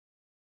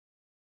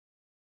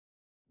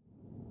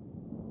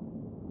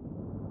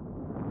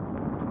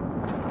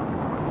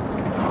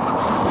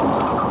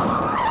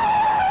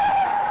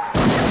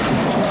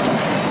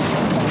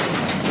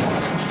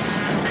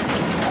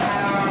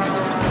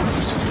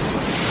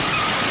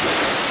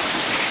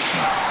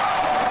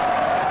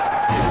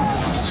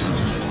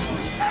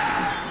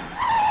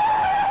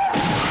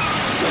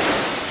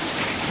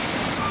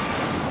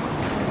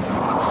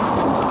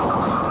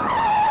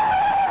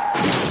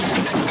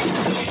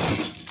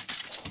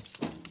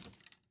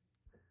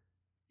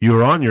You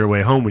were on your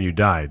way home when you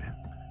died.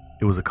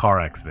 It was a car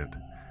accident.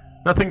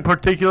 Nothing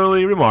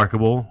particularly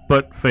remarkable,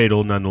 but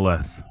fatal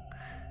nonetheless.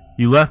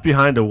 You left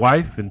behind a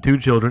wife and 2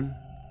 children.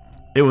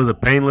 It was a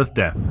painless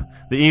death.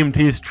 The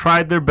EMTs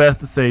tried their best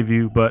to save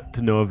you, but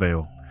to no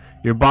avail.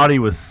 Your body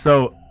was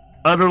so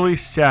utterly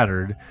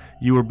shattered,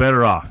 you were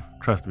better off,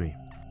 trust me.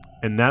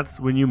 And that's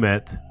when you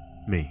met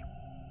me.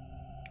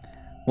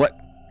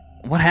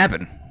 What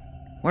happened?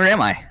 Where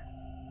am I?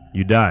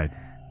 You died.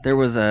 There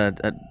was a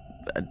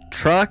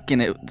truck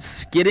and it was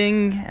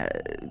skidding.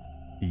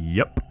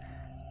 Yep.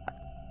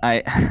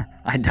 I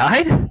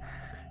died?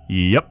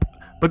 Yep.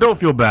 But don't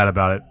feel bad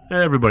about it.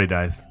 Everybody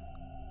dies.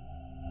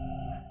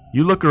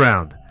 You look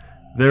around.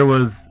 There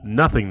was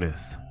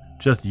nothingness.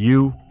 Just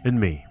you and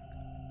me.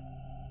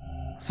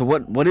 So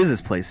what is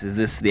this place? Is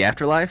this the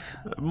afterlife?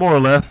 More or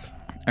less.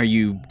 Are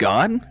you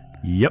God?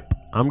 Yep.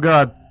 I'm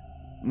God.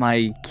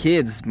 My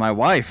kids, my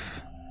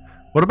wife,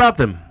 What about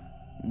them?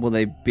 will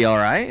they be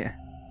alright?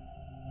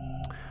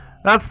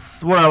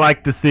 That's what I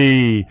like to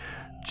see.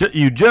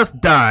 You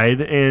just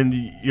died, and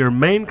your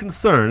main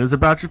concern is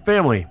about your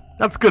family.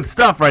 That's good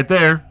stuff right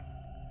there.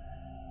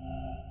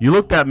 You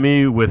looked at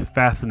me with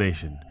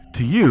fascination.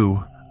 To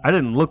you, I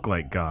didn't look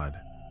like God.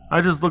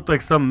 I just looked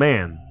like some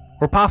man,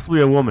 or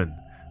possibly a woman.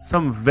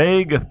 Some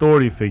vague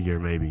authority figure,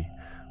 maybe.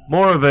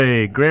 More of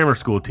a grammar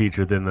school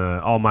teacher than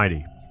the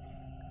Almighty.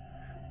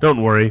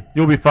 Don't worry,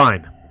 you'll be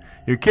fine.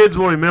 Your kids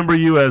will remember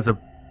you as a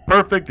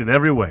perfect in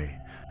every way.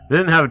 They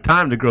didn't have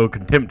time to grow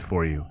contempt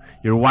for you.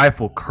 Your wife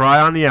will cry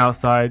on the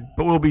outside,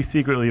 but will be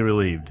secretly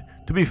relieved.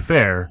 To be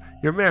fair,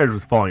 your marriage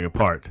was falling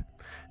apart.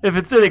 If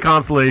it's any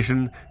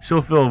consolation,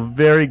 she'll feel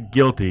very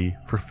guilty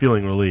for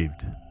feeling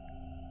relieved.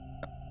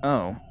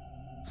 Oh.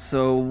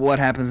 So what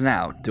happens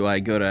now? Do I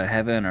go to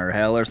heaven or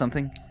hell or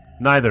something?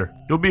 Neither.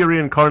 You'll be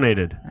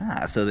reincarnated.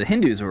 So the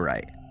Hindus were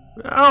right.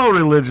 All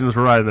religions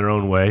are right in their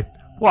own way.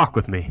 Walk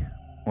with me.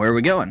 Where are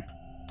we going?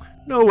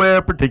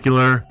 Nowhere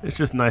particular. It's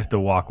just nice to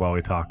walk while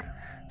we talk.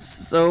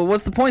 So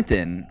what's the point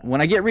then? When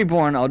I get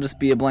reborn, I'll just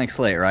be a blank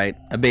slate, right?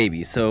 A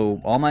baby.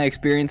 So all my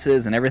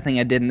experiences and everything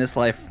I did in this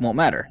life won't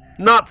matter.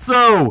 Not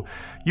so!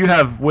 You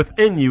have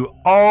within you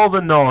all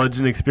the knowledge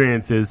and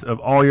experiences of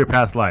all your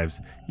past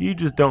lives. You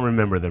just don't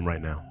remember them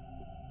right now.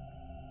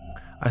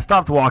 I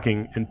stopped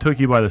walking and took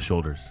you by the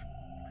shoulders.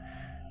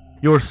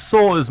 Your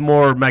soul is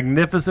more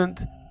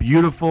magnificent,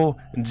 beautiful,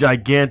 and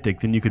gigantic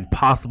than you can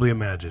possibly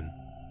imagine.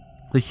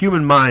 The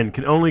human mind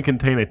can only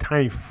contain a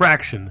tiny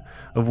fraction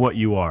of what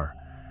you are.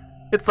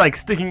 It's like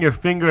sticking your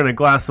finger in a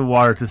glass of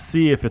water to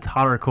see if it's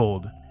hot or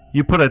cold.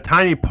 You put a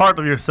tiny part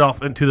of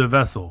yourself into the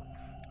vessel,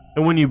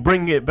 and when you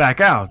bring it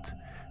back out,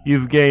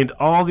 you've gained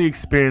all the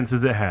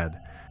experiences it had.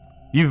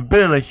 You've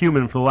been a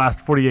human for the last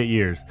 48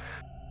 years,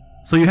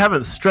 so you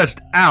haven't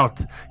stretched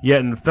out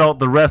yet and felt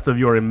the rest of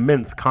your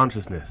immense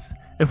consciousness.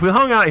 If we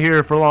hung out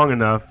here for long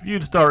enough,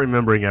 you'd start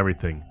remembering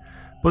everything.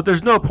 But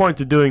there's no point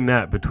to doing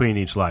that between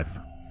each life.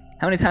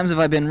 How many times have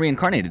I been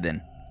reincarnated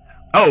then?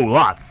 Oh,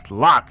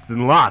 lots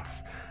and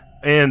lots.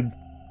 And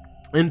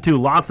into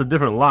lots of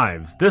different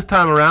lives. This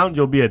time around,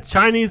 you'll be a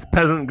Chinese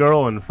peasant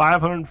girl in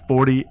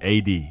 540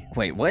 AD.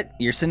 Wait, what?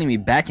 You're sending me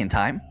back in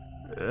time?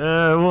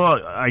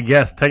 Well, I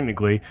guess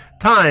technically.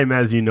 Time,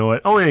 as you know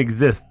it, only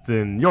exists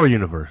in your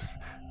universe.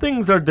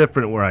 Things are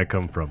different where I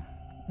come from.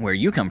 Where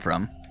you come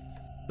from?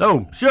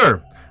 Oh,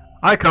 sure.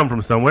 I come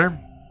from somewhere.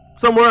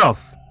 Somewhere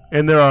else.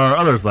 And there are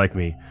others like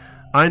me.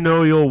 I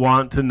know you'll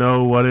want to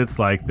know what it's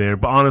like there,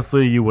 but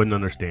honestly, you wouldn't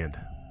understand.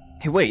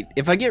 Hey, wait.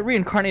 If I get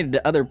reincarnated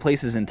to other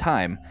places in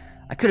time,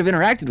 I could have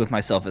interacted with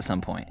myself at some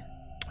point.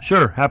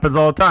 Sure, happens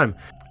all the time.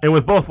 And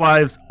with both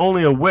lives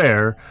only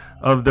aware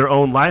of their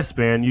own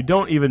lifespan, you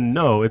don't even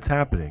know it's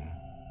happening.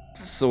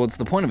 So what's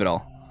the point of it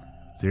all?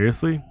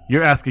 Seriously?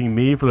 You're asking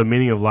me for the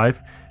meaning of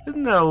life?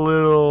 Isn't that a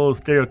little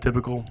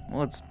stereotypical?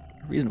 Well, it's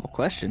a reasonable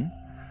question.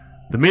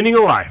 The meaning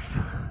of life.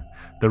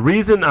 The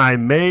reason I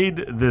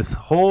made this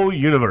whole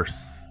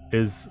universe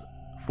is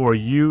for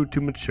you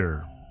to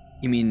mature.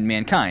 You mean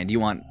mankind? You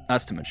want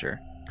us to mature?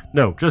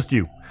 No, just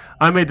you.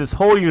 I made this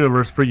whole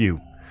universe for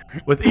you.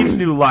 With each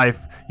new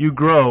life, you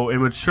grow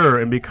and mature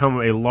and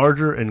become a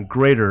larger and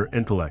greater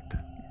intellect.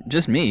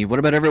 Just me? What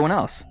about everyone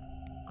else?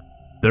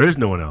 There is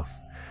no one else.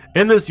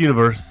 In this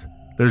universe,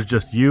 there's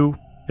just you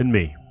and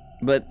me.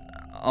 But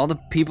all the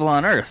people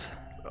on Earth.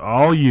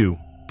 All you.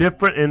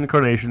 Different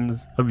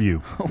incarnations of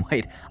you.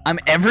 Wait, I'm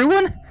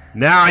everyone?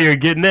 Now you're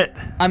getting it.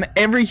 I'm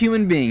every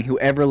human being who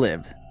ever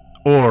lived.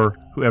 Or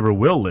whoever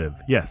will live,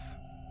 yes.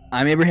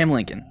 I'm Abraham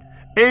Lincoln.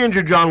 And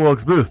you're John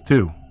Wilkes Booth,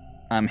 too.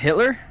 I'm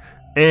Hitler.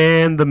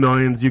 And the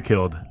millions you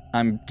killed.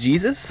 I'm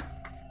Jesus.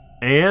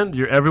 And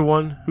you're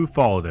everyone who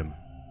followed him.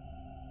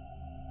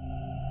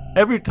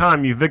 Every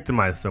time you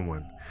victimize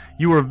someone,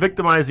 you are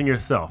victimizing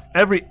yourself.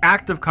 Every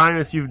act of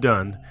kindness you've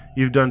done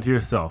to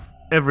yourself.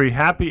 Every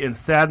happy and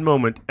sad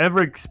moment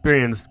ever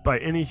experienced by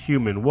any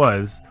human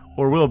was,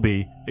 or will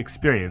be,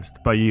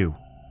 experienced by you.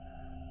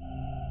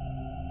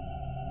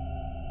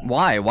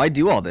 Why? Why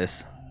do all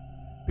this?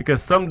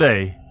 Because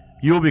someday,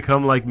 you'll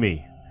become like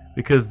me.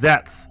 Because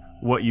that's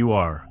what you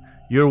are.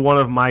 You're one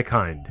of my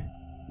kind.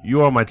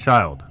 You are my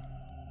child.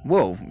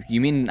 Whoa,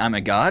 you mean I'm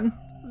a god?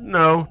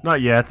 No, not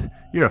yet.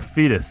 You're a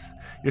fetus.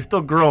 You're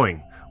still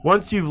growing.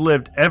 Once you've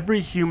lived every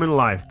human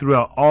life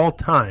throughout all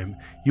time,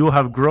 you will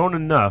have grown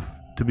enough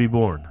to be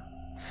born.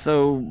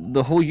 So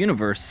the whole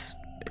universe,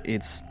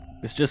 it's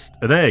just...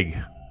 An egg.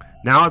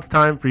 Now it's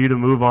time for you to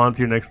move on to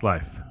your next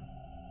life.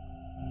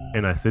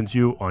 And I sent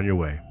you on your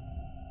way.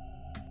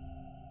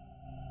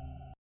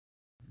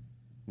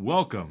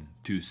 Welcome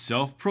to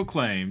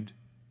Self-Proclaimed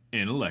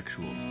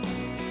Intellectuals.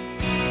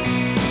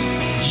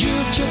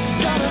 You've just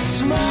gotta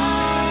smile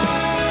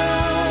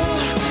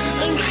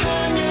and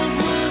hang out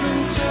with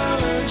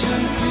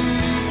intelligent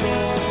people.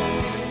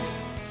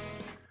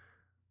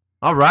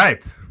 All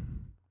right.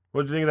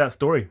 What did you think of that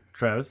story,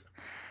 Travis?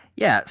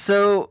 Yeah,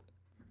 so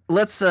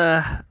let's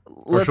Or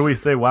should we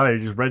say, wow, I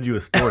just read you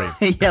a story?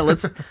 yeah,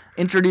 let's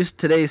introduce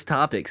today's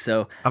topic.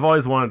 So, I've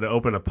always wanted to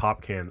open a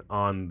pop can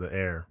on the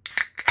air.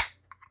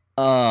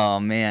 oh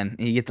man,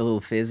 you get the little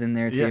fizz in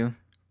there too. Yeah.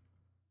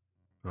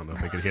 I don't know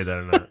if I could hear that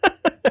or not.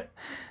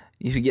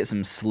 You should get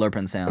some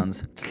slurping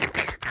sounds.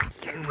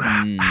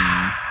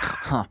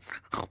 Huh.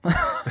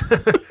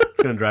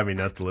 It's going to drive me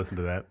nuts to listen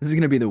to that. This is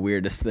gonna be the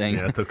weirdest thing.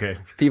 Yeah, it's okay.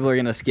 People are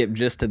gonna skip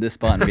just to this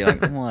spot and be like,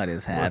 "What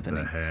is What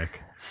happening?" the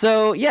heck?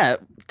 So yeah,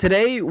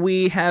 today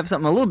we have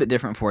something a little bit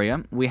different for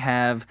you. We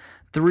have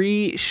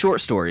 3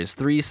 short stories,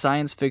 3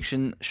 science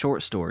fiction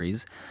short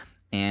stories,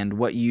 and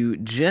what you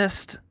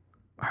just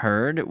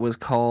heard was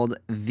called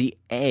The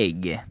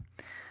Egg.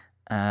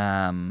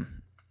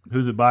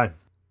 Who's it by?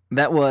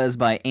 That was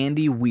by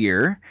Andy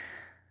Weir,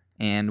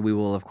 and we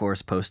will of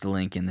course post a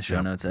link in the show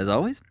notes as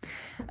always.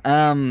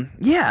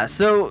 Yeah,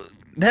 so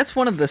that's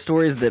one of the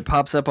stories that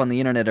pops up on the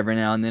internet every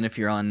now and then if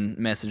you're on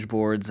message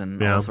boards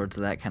and all sorts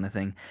of that kind of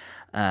thing.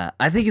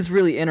 I think it's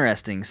really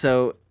interesting.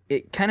 So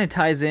it kind of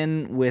ties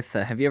in with,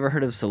 have you ever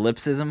heard of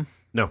solipsism?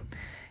 No.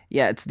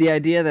 Yeah, it's the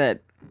idea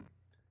that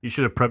You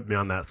should have prepped me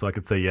on that so I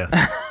could say yes.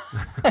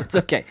 it's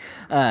okay.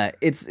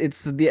 This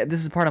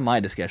is part of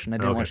my discussion. I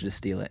didn't want you to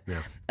steal it.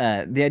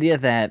 Yeah. The idea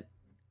that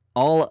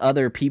all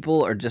other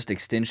people are just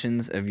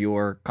extensions of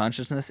your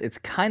consciousness. It's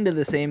kind of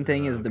the same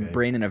thing as the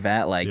brain in a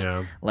vat.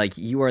 Like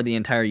you are the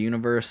entire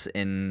universe,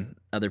 and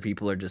other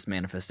people are just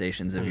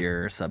manifestations of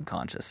your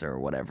subconscious or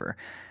whatever.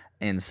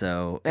 And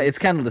so it's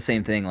kind of the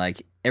same thing.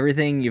 Like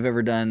everything you've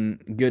ever done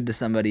good to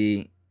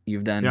somebody,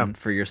 you've done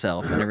for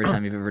yourself, and every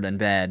time you've ever done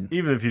bad,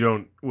 even if you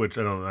don't, which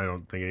I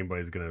don't think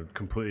anybody's gonna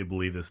completely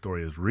believe this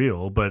story is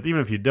real, but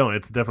even if you don't,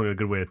 it's definitely a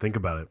good way to think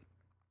about it.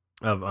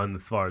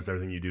 As far as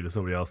everything you do to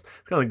somebody else,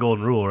 it's kind of the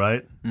golden rule,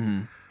 right?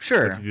 Mm-hmm.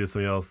 Sure. What you do to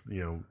somebody else,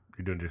 you're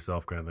doing to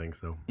yourself, kind of thing.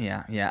 So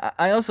yeah.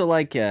 I also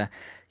like, a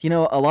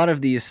lot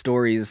of these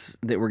stories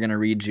that we're gonna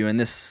read you, and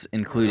this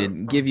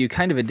included, give you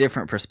kind of a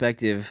different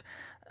perspective.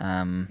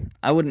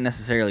 I wouldn't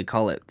necessarily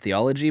call it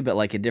theology, but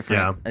like a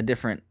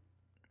different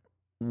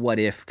what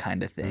if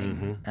kind of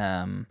thing.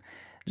 Mm-hmm.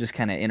 Just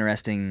kind of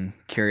interesting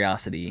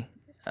curiosity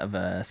of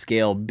a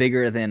scale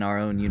bigger than our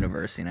own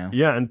universe,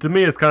 Yeah, and to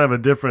me, it's kind of a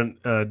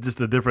different,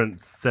 just a different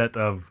set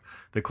of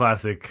the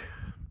classic,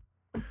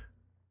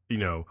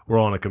 we're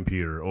all on a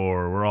computer,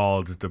 or we're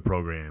all just a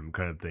program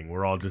kind of thing.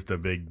 We're all just a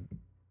big,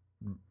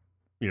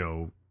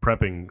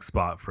 prepping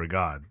spot for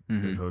God.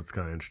 Mm-hmm. So it's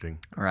kind of interesting.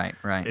 Right.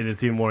 It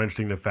is even more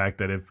interesting the fact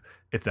that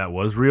if that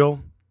was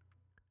real,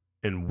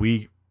 and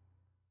we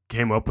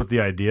came up with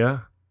the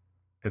idea,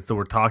 and so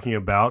we're talking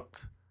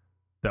about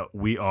that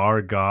we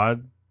are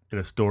God in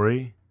a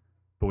story,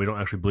 but we don't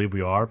actually believe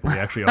we are, but we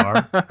actually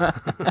are.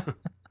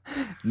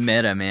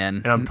 Meta, man.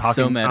 And I'm talking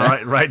so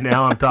meta. Right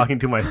now. I'm talking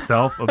to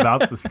myself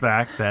about this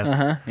fact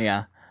that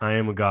yeah, I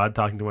am a God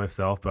talking to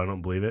myself, but I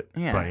don't believe it.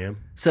 Yeah, but I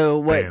am. So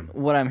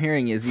what I'm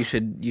hearing is you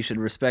should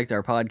respect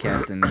our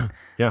podcast and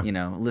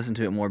listen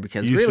to it more,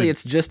 because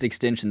it's just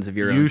extensions of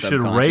your own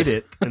subconscious. You should rate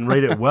it, and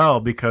rate it well,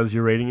 because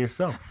you're rating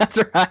yourself. That's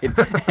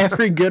right.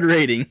 Every good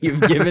rating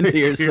you've given to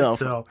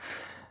yourself.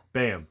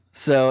 Bam.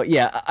 So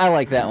yeah, I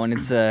like that one.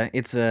 It's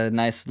a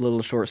nice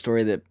little short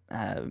story that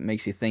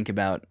makes you think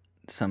about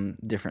some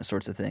different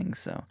sorts of things.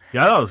 So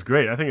yeah, that was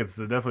great. I think it's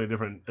definitely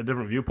a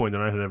different viewpoint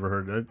than I had ever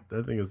heard.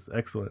 I think it's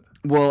excellent.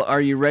 Well,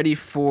 are you ready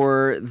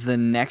for the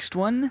next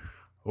one?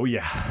 Oh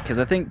yeah. Because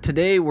I think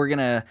today we're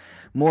gonna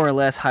more or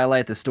less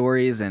highlight the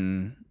stories,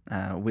 and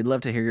we'd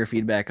love to hear your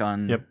feedback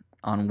on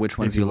which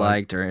ones you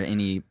liked, or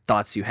any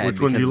thoughts you had.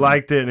 Which ones you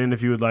liked it, and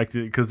if you would like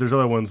to, because there's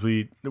other ones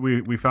we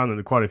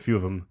found quite a few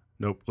of them.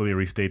 Nope, let me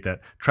restate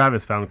that.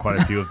 Travis found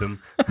quite a few of them.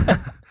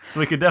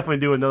 So we could definitely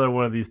do another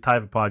one of these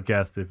type of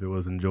podcasts if it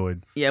was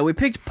enjoyed. Yeah, we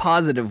picked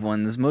positive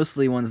ones,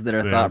 mostly ones that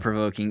are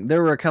thought-provoking.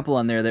 There were a couple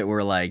on there that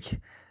were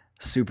like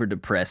super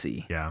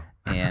depressy. Yeah.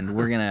 And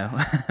we're going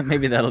to,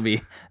 maybe that'll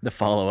be the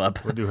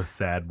follow-up. We'll do a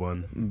sad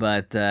one.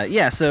 But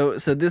so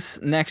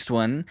this next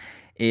one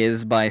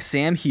is by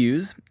Sam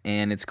Hughes,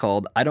 and it's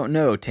called I Don't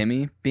Know,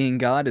 Timmy. Being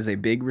God is a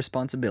Big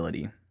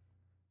Responsibility.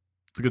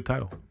 It's a good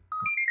title.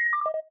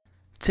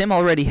 Tim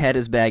already had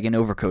his bag and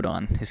overcoat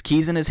on, his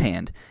keys in his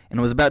hand, and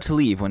was about to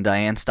leave when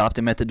Diane stopped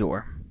him at the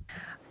door.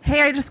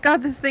 Hey, I just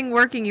got this thing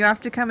working. You have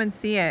to come and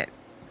see it.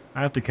 I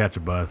have to catch a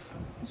bus.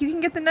 You can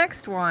get the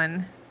next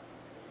one.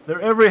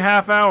 They're every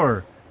half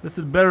hour. This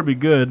had better be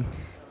good.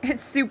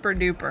 It's super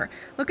duper.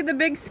 Look at the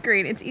big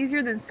screen. It's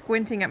easier than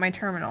squinting at my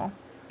terminal.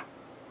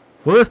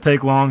 Will this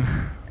take long?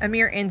 A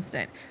mere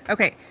instant.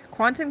 Okay,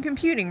 quantum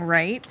computing,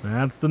 right?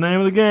 That's the name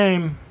of the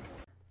game.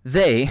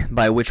 They,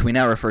 by which we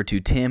now refer to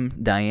Tim,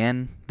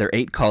 Diane, their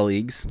 8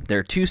 colleagues,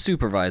 their 2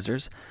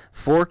 supervisors,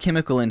 4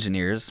 chemical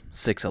engineers,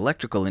 6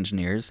 electrical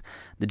engineers,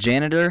 the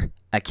janitor,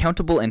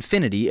 accountable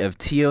infinity of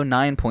TO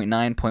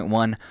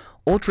 9.9.1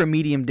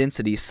 ultra-medium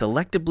density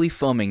selectively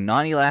foaming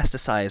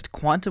non-elasticized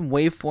quantum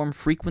waveform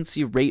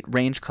frequency rate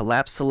range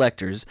collapse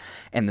selectors,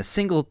 and the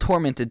single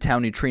tormented tau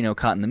neutrino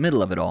caught in the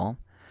middle of it all,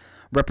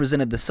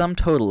 represented the sum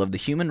total of the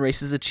human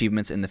race's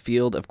achievements in the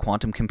field of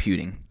quantum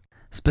computing.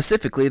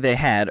 Specifically, they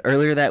had,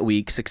 earlier that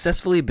week,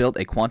 successfully built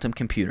a quantum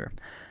computer,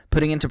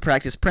 putting into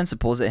practice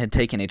principles that had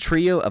taken a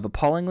trio of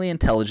appallingly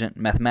intelligent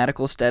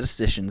mathematical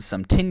statisticians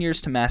some 10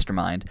 years to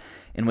mastermind,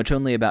 in which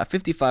only about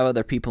 55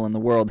 other people in the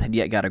world had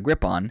yet got a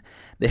grip on.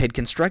 They had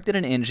constructed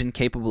an engine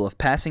capable of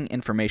passing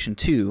information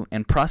to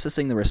and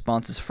processing the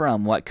responses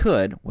from what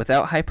could,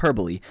 without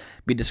hyperbole,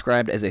 be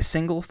described as a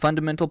single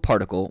fundamental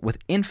particle with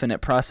infinite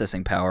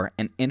processing power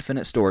and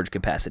infinite storage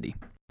capacity.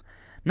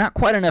 Not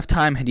quite enough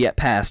time had yet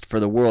passed for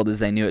the world as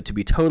they knew it to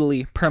be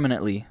totally,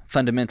 permanently,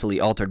 fundamentally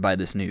altered by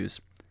this news.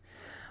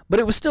 But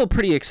it was still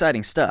pretty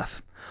exciting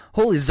stuff.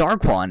 Holy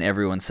Zarquan,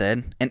 everyone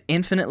said. An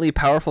infinitely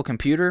powerful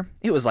computer?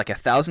 It was like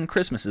 1,000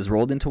 Christmases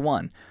rolled into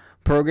one.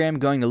 Program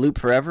going to loop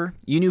forever?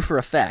 You knew for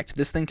a fact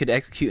this thing could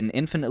execute an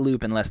infinite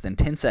loop in less than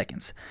 10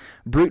 seconds.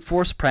 Brute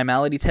force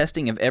primality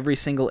testing of every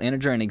single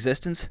integer in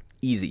existence?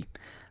 Easy.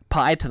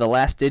 Pi to the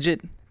last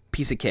digit?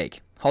 Piece of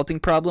cake. Halting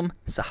problem?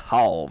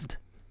 Solved.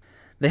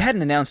 They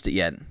hadn't announced it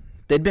yet.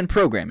 They'd been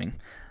programming.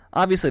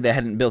 Obviously, they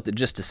hadn't built it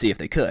just to see if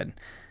they could.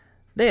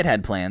 They had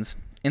had plans.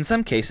 In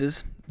some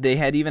cases, they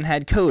had even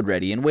had code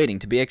ready and waiting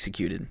to be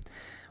executed.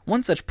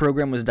 One such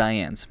program was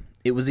Diane's.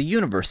 It was a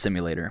universe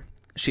simulator.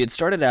 She had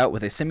started out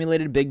with a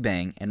simulated Big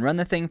Bang and run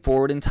the thing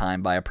forward in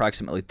time by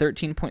approximately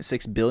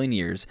 13.6 billion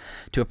years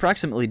to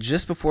approximately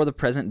just before the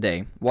present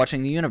day,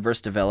 watching the universe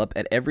develop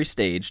at every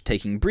stage,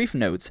 taking brief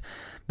notes,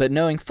 but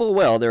knowing full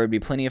well there would be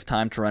plenty of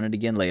time to run it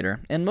again later,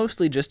 and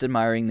mostly just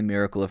admiring the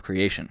miracle of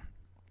creation.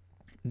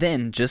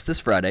 Then, just this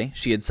Friday,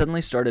 she had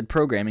suddenly started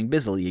programming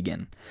busily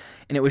again,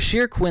 and it was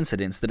sheer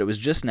coincidence that it was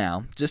just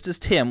now, just as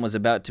Tim was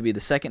about to be the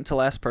second to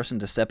last person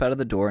to step out of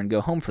the door and go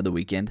home for the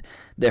weekend,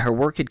 that her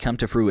work had come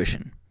to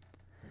fruition.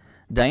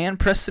 Diane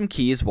pressed some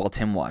keys while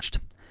Tim watched.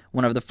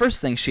 One of the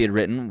first things she had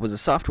written was a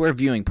software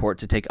viewing port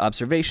to take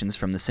observations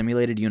from the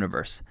simulated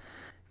universe.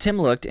 Tim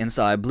looked and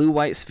saw a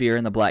blue-white sphere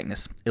in the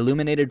blackness,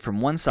 illuminated from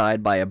one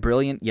side by a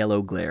brilliant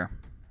yellow glare.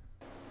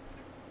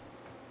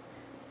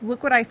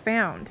 Look what I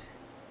found.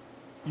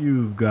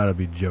 You've got to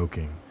be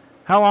joking.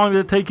 How long did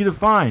it take you to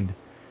find?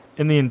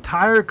 In the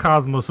entire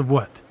cosmos of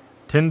what?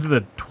 10 to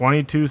the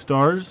 22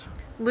 stars?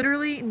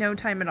 Literally no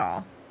time at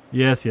all.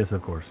 Yes,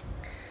 of course.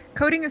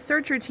 Coding a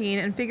search routine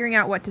and figuring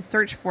out what to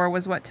search for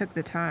was what took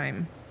the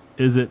time.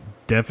 Is it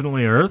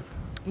definitely Earth?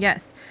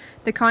 Yes.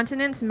 The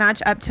continents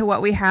match up to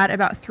what we had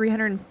about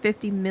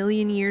 350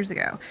 million years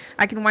ago.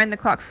 I can wind the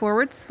clock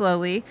forward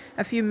slowly,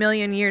 a few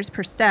million years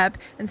per step,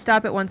 and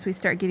stop it once we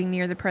start getting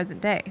near the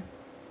present day.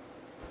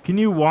 Can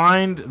you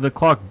wind the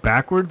clock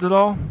backwards at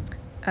all?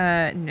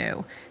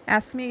 No.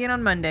 Ask me again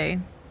on Monday.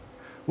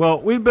 Well,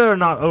 we'd better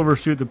not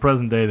overshoot the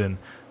present day then.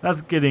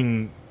 That's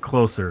getting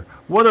closer.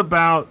 What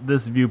about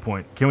this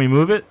viewpoint? Can we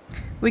move it?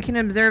 We can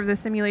observe the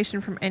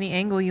simulation from any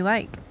angle you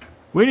like.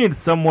 We need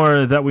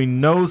somewhere that we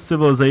know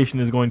civilization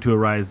is going to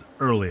arise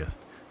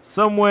earliest.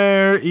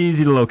 Somewhere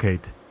easy to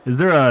locate. Is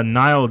there a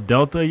Nile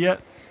Delta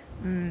yet?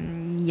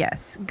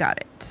 Yes, got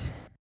it.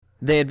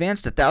 They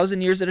advanced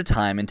 1,000 years at a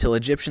time until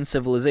Egyptian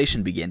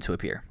civilization began to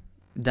appear.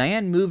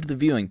 Diane moved the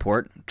viewing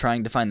port,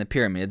 trying to find the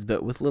pyramids,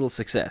 but with little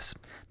success.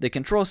 The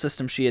control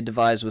system she had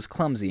devised was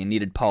clumsy and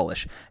needed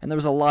polish, and there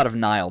was a lot of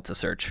Nile to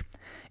search.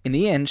 In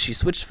the end, she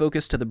switched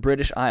focus to the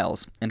British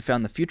Isles and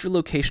found the future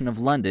location of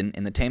London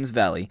in the Thames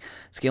Valley,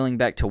 scaling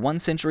back to 1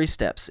 century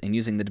steps and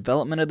using the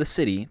development of the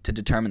city to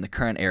determine the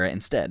current era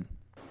instead.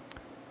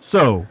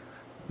 So,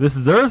 this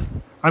is Earth?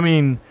 I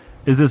mean,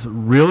 is this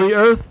really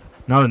Earth?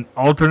 Not an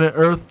alternate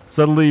Earth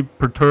subtly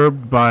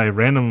perturbed by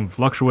random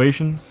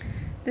fluctuations?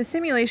 The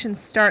simulation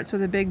starts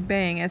with a Big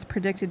Bang as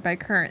predicted by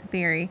current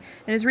theory,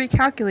 and is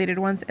recalculated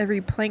once every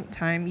Planck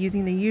time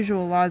using the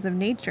usual laws of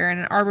nature and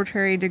an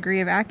arbitrary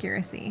degree of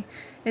accuracy.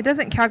 It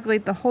doesn't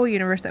calculate the whole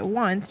universe at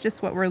once,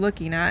 just what we're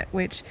looking at,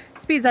 which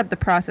speeds up the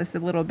process a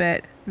little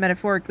bit,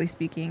 metaphorically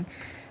speaking,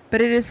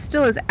 but it is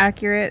still as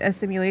accurate a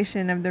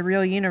simulation of the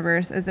real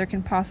universe as there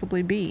can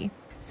possibly be.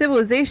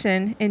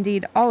 Civilization,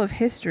 indeed all of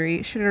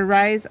history, should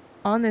arise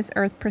on this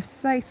earth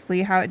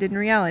precisely how it did in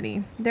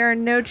reality. There are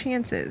no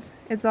chances.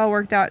 It's all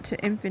worked out to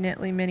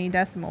infinitely many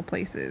decimal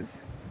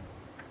places.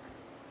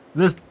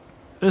 This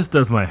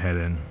does my head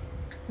in.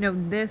 No,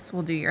 this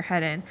will do your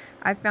head in.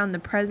 I found the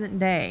present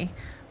day,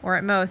 or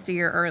at most a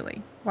year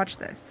early. Watch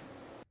this.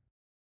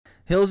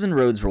 Hills and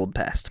roads rolled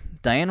past.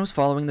 Diane was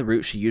following the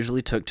route she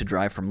usually took to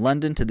drive from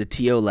London to the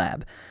TO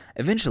lab.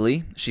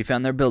 Eventually, she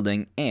found their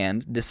building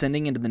and,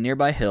 descending into the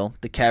nearby hill,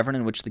 the cavern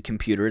in which the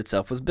computer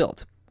itself was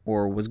built,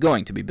 or was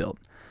going to be built.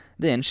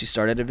 Then she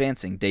started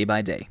advancing day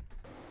by day.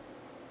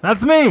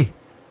 That's me!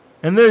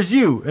 And there's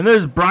you, and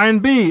there's Brian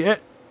B.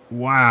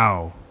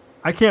 Wow.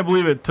 I can't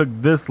believe it took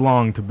this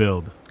long to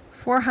build.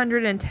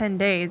 410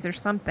 days or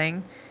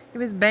something. It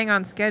was bang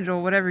on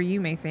schedule, whatever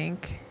you may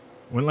think.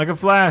 Went like a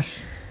flash.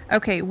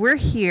 Okay, we're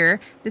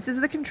here. This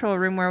is the control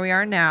room where we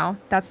are now.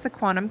 That's the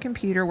quantum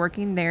computer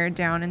working there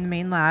down in the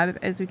main lab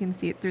as we can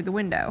see it through the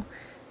window.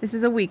 This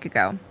is a week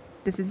ago.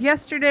 This is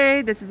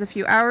yesterday. This is a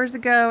few hours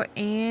ago.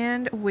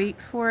 And wait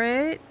for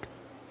it.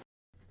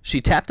 She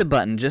tapped a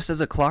button just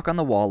as a clock on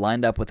the wall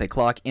lined up with a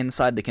clock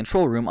inside the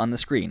control room on the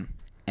screen,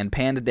 and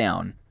panned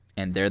down,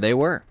 and there they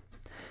were.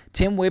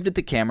 Tim waved at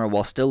the camera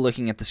while still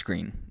looking at the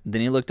screen.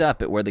 Then he looked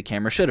up at where the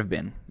camera should have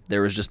been.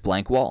 There was just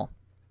blank wall.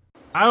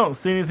 I don't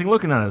see anything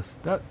looking at us.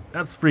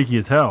 That's freaky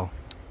as hell.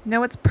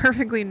 No, it's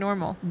perfectly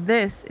normal.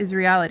 This is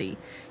reality.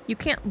 You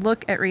can't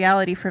look at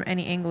reality from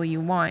any angle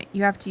you want.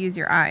 You have to use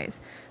your eyes.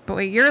 But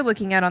what you're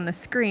looking at on the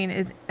screen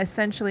is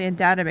essentially a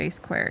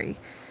database query.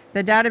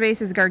 The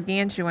database is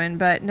gargantuan,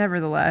 but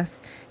nevertheless,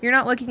 you're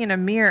not looking in a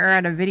mirror or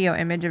at a video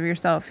image of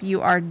yourself.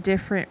 You are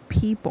different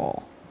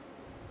people.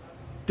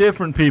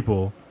 Different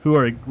people who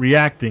are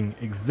reacting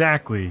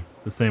exactly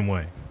the same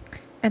way.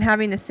 And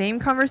having the same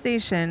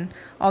conversation,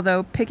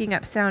 although picking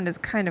up sound is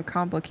kind of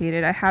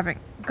complicated. I haven't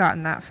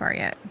gotten that far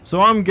yet.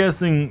 So I'm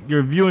guessing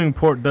your viewing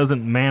port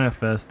doesn't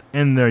manifest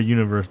in their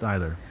universe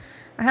either.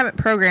 I haven't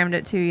programmed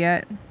it to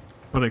yet.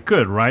 But it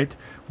could, right?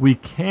 We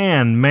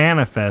can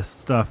manifest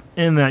stuff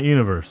in that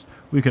universe.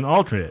 We can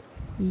alter it.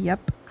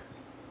 Yep.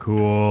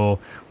 Cool.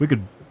 We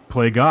could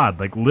play God,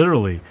 like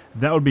literally.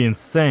 That would be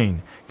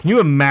insane. Can you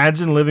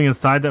imagine living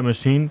inside that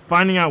machine,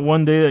 finding out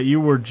one day that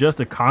you were just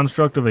a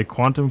construct of a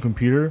quantum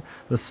computer?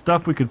 The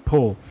stuff we could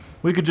pull.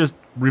 We could just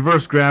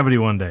reverse gravity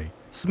one day,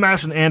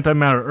 smash an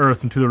antimatter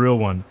Earth into the real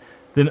one,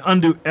 then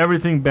undo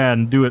everything bad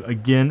and do it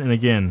again and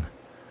again.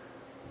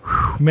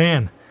 Whew,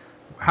 man,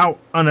 how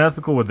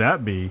unethical would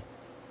that be?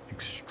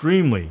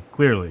 Extremely,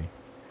 clearly.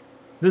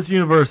 This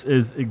universe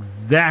is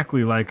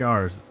exactly like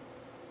ours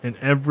in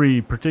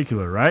every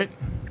particular, right?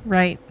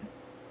 Right.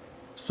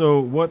 So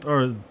what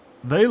are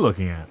they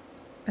looking at?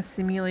 A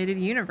simulated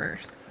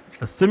universe.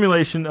 A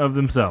simulation of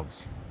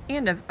themselves.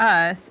 And of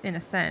us, in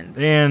a sense.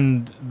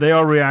 And they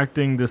are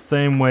reacting the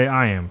same way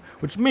I am,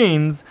 which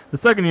means the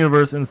second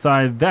universe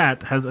inside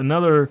that has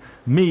another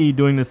me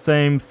doing the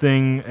same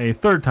thing a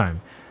third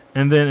time.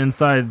 And then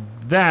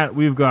inside that,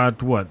 we've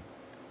got, what?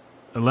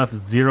 Left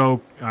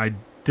 0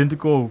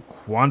 identical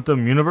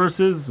quantum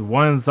universes,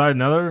 one inside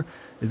another?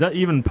 Is that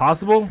even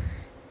possible?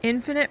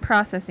 Infinite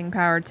processing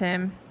power,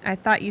 Tim. I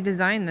thought you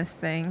designed this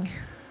thing.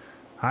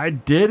 I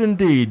did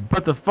indeed,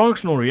 but the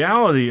functional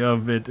reality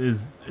of it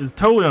is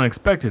totally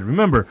unexpected.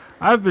 Remember,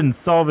 I've been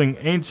solving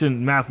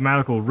ancient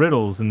mathematical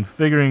riddles and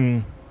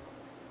figuring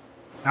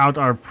out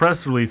our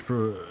press release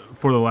for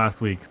the last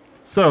week.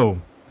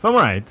 So, if I'm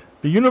right,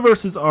 the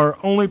universes are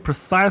only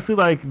precisely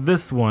like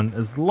this one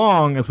as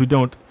long as we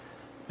don't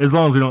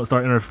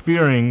start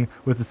interfering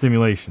with the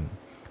simulation.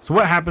 So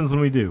what happens when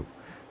we do?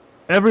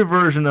 Every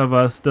version of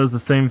us does the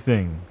same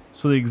thing.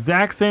 So the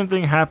exact same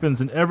thing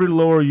happens in every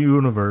lower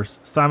universe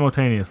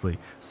simultaneously.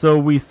 So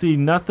we see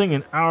nothing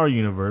in our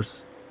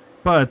universe,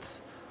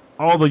 but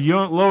all the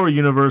lower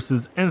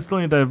universes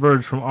instantly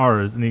diverge from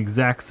ours in the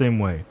exact same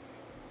way.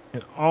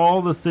 And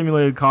all the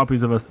simulated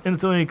copies of us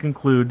instantly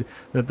conclude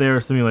that they are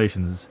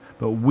simulations,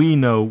 but we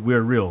know we're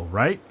real,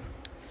 right?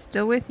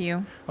 Still with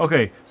you.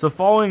 Okay, so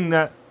following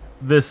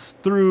this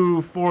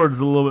through forwards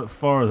a little bit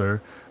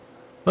farther,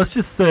 let's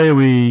just say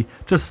we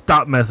just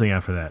stop messing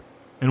after that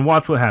and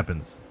watch what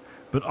happens.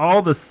 But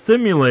all the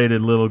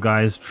simulated little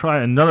guys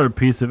try another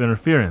piece of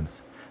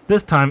interference.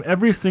 This time,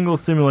 every single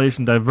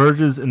simulation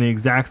diverges in the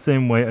exact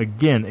same way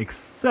again,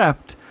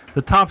 except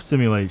the top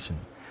simulation.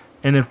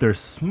 And if they're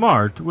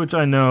smart, which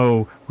I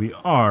know we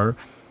are,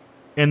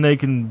 and they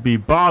can be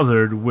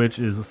bothered, which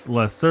is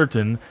less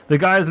certain, the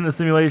guys in the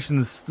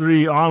simulations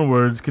 3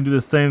 onwards can do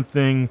the same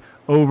thing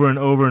over and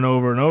over and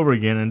over and over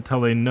again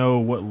until they know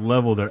what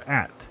level they're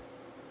at.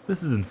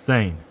 This is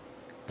insane.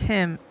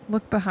 Tim,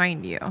 look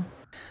behind you.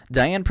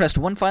 Diane pressed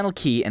one final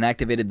key and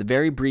activated the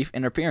very brief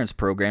interference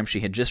program she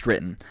had just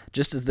written,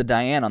 just as the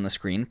Diane on the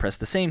screen pressed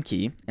the same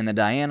key, and the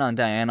Diane on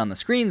the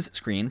screen's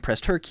screen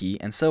pressed her key,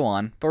 and so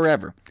on,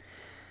 forever.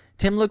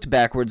 Tim looked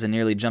backwards and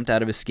nearly jumped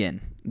out of his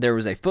skin. There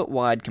was a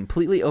foot-wide,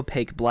 completely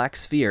opaque black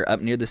sphere up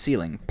near the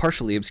ceiling,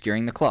 partially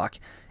obscuring the clock.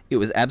 It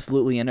was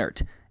absolutely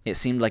inert. It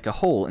seemed like a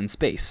hole in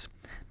space.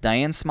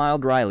 Diane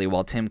smiled wryly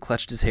while Tim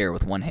clutched his hair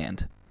with one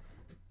hand.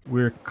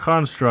 We're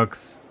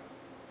constructs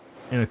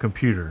in a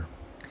computer.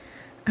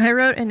 I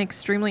wrote an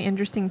extremely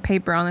interesting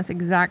paper on this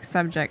exact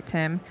subject,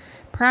 Tim.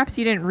 Perhaps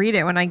you didn't read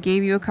it when I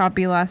gave you a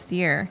copy last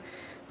year.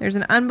 There's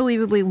an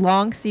unbelievably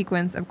long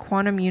sequence of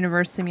quantum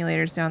universe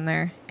simulators down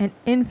there. An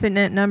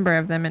infinite number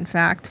of them, in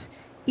fact.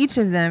 Each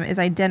of them is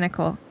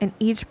identical, and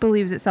each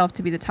believes itself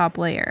to be the top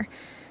layer.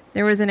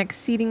 There was an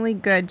exceedingly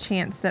good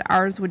chance that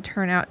ours would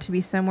turn out to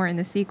be somewhere in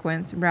the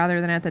sequence rather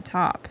than at the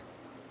top.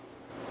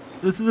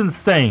 This is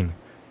insane.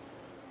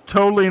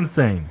 Totally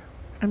insane.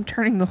 I'm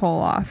turning the hole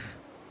off.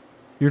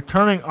 You're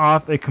turning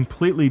off a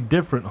completely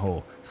different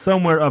hole.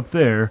 Somewhere up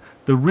there,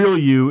 the real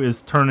you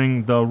is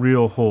turning the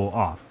real hole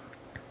off.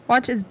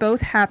 Watch as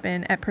both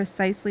happen at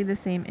precisely the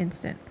same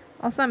instant.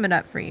 I'll sum it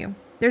up for you.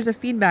 There's a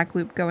feedback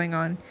loop going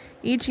on.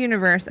 Each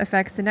universe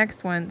affects the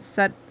next one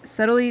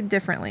subtly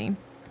differently.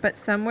 But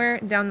somewhere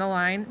down the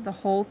line, the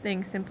whole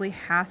thing simply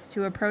has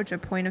to approach a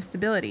point of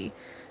stability,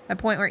 a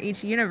point where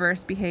each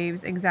universe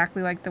behaves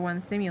exactly like the one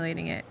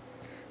simulating it.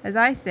 As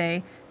I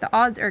say, the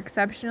odds are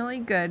exceptionally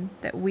good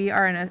that we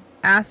are an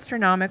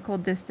astronomical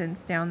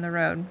distance down the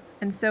road,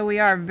 and so we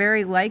are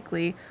very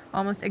likely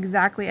almost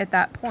exactly at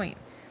that point.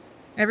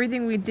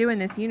 Everything we do in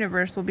this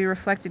universe will be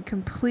reflected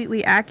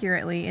completely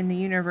accurately in the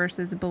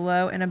universes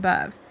below and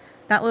above.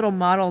 That little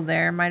model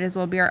there might as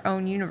well be our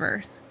own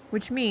universe,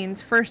 which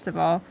means, first of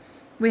all,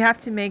 we have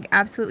to make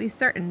absolutely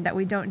certain that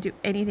we don't do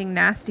anything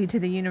nasty to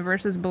the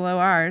universes below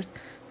ours,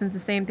 since the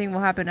same thing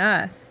will happen to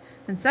us.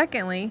 And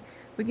secondly,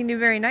 we can do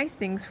very nice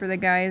things for the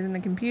guys in the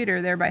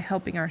computer, thereby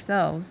helping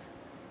ourselves.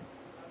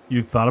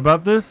 You thought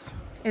about this?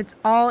 It's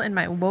all in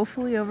my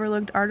woefully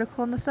overlooked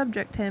article on the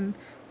subject, Tim.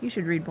 You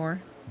should read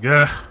more.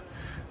 Gah.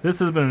 This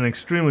has been an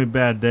extremely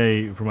bad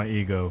day for my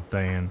ego,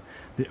 Diane.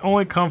 The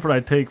only comfort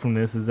I take from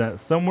this is that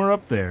somewhere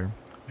up there,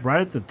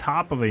 right at the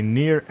top of a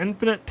near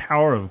infinite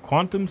tower of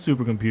quantum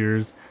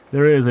supercomputers,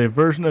 there is a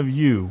version of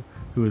you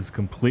who is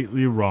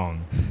completely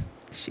wrong.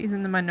 She's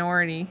in the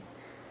minority.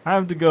 I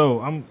have to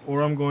go, I'm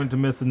going to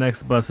miss the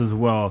next bus as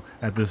well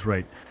at this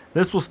rate.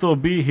 This will still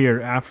be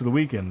here after the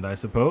weekend, I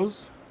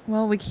suppose?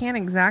 Well, we can't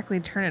exactly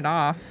turn it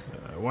off.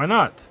 Why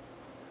not?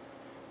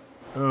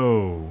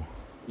 Oh.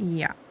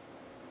 Yeah.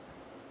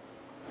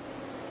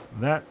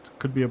 That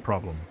could be a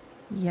problem.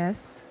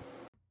 Yes.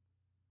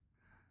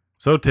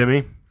 So,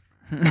 Timmy,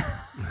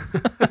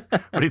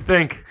 what do you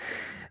think?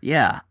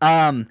 Yeah.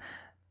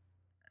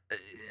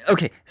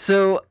 Okay,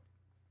 so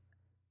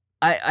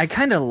I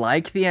kind of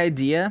like the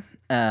idea,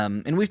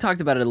 and we've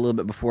talked about it a little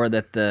bit before,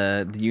 that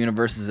the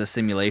universe is a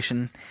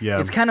simulation. Yeah.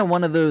 It's kind of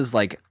one of those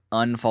like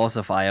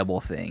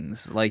unfalsifiable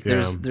things. Like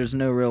there's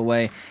no real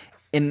way.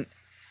 And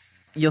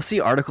you'll see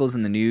articles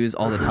in the news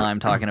all the time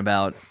talking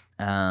about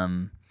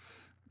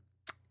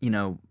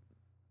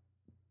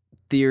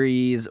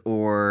theories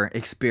or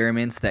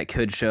experiments that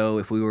could show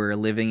if we were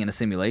living in a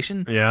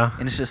simulation. Yeah.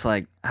 And it's just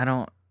like I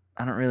don't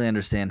really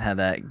understand how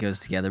that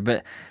goes together.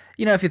 But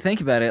if you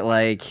think about it,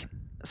 like,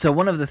 so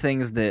one of the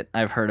things that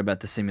I've heard about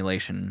the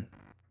simulation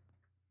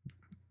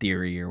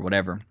theory or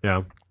whatever,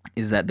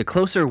 is that the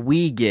closer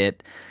we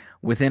get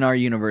within our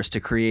universe to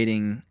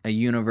creating a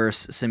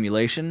universe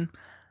simulation,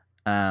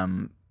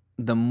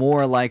 the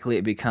more likely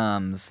it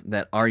becomes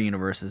that our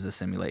universe is a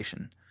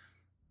simulation.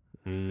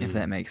 If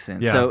that makes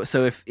sense. Yeah.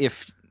 So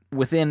if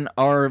within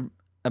our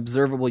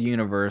observable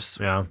universe,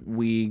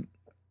 we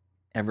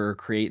ever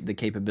create the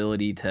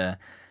capability to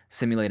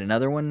simulate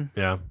another one,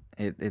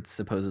 it's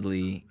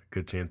supposedly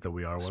good chance that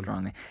we are one.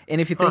 Strongly.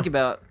 And if you think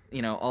about,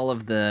 all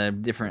of the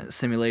different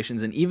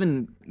simulations and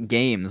even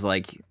games,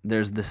 like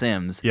there's The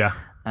Sims. Yeah.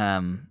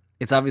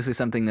 It's obviously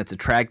something that's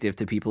attractive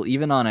to people,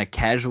 even on a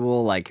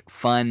casual, like,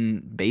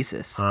 fun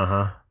basis.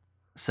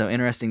 So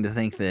interesting to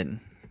think that,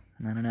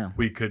 I don't know.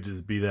 We could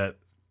just be that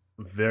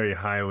very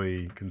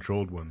highly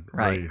controlled one,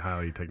 very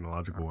highly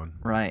technological one.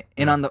 Right.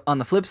 And on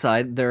the flip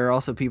side, there are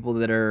also people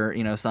that are,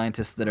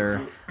 scientists that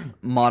are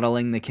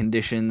modeling the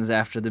conditions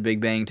after the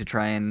Big Bang to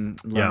try and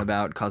learn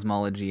about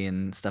cosmology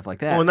and stuff like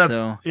that. Well, and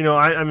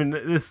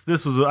that's,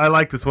 this was, I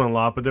like this one a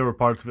lot, but there were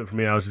parts of it for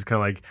me I was just kind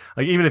of like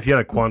even if you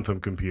had a quantum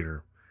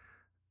computer,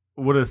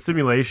 would a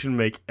simulation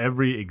make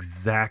every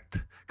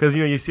exact... Because,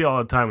 you see all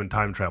the time in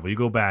time travel, you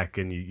go back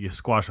and you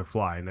squash a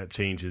fly, and that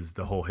changes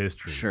the whole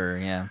history. Sure,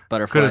 yeah.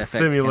 Butterfly effect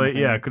kind of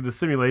thing. Could the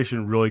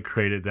simulation really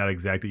create it that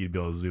exact that you'd be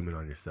able to zoom in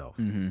on yourself?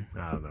 Mm-hmm.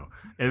 I don't know.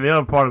 And the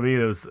other part of me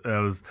I was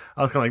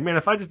kind of like, man,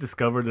 if I just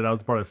discovered that I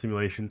was part of a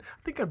simulation,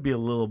 I think I'd be a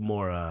little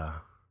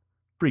more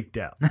freaked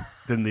out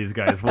than these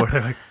guys were. They're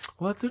like,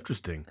 well, that's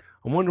interesting.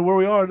 I wonder where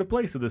we are in the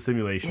place of the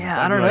simulation.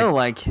 Yeah, I don't know.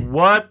 Like,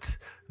 what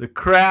the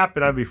crap?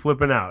 And I'd be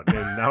flipping out,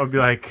 and I would be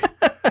like,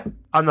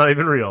 I'm not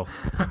even real.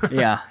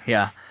 yeah.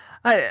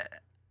 I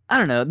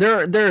don't know.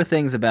 There are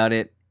things about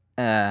it.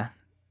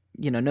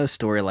 No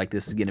story like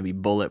this is going to be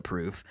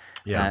bulletproof.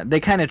 Yeah. They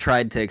kind of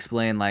tried to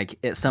explain, like,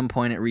 at some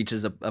point it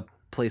reaches a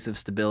place of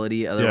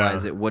stability.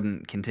 Otherwise, it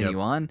wouldn't continue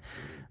on.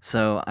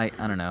 So I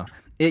don't know.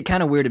 It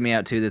kind of weirded me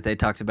out too that they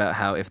talked about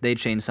how if they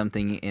changed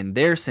something in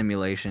their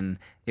simulation,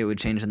 it would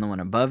change in the one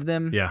above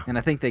them. Yeah. And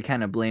I think they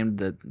kind of blamed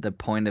the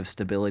point of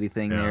stability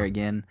thing there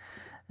again.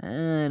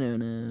 I don't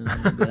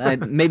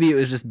know. Maybe it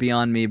was just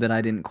beyond me, but I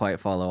didn't quite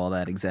follow all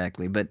that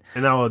exactly.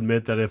 And I'll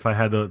admit that if I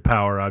had the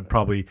power, I'd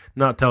probably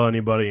not tell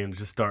anybody and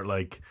just start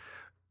like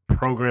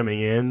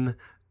programming in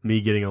me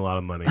getting a lot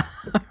of money.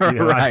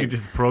 I could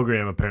just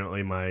program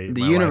apparently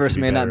the universe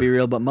may not be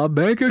real, but my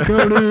bank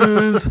account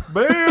is.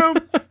 Bam.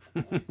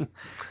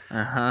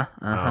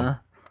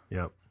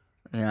 Yep.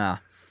 Yeah.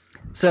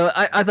 So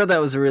I thought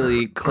that was a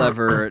really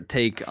clever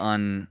take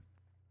on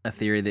a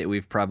theory that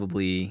we've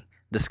probably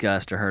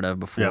discussed or heard of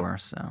before.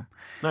 Yep. So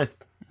nice.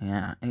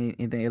 Yeah.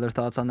 Any other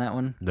thoughts on that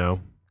one? No.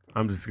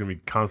 I'm just going to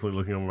be constantly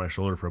looking over my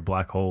shoulder for a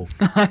black hole.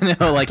 I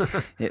know. Like,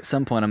 at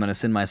some point, I'm going to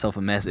send myself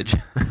a message.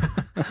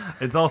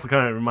 It's also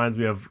kind of reminds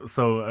me of,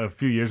 so a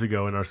few years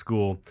ago in our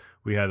school,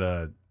 we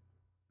had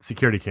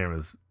security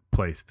cameras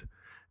placed.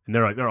 And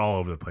they're all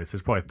over the place.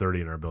 There's probably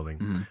 30 in our building.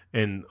 Mm-hmm.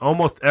 And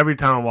almost every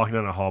time I'm walking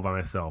down a hall by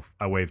myself,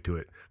 I wave to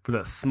it for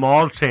that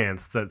small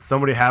chance that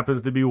somebody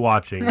happens to be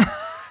watching.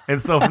 And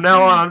so from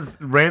now on, I'm just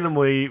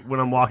randomly, when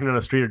I'm walking down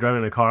the street or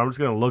driving in a car, I'm just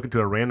going to look into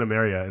a random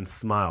area and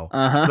smile. For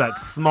that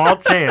small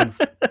chance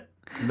that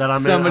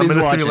I'm in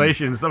a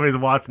simulation. Somebody's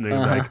watching it.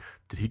 Like,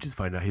 did he just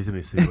find out he's in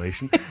a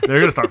simulation? They're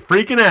going to start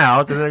freaking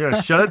out, and they're going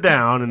to shut it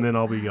down, and then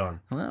I'll be gone.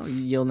 Well,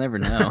 you'll never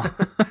know.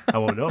 I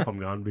won't know if I'm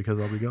gone because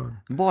I'll be gone.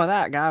 Boy,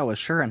 that guy was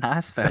sure a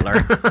nice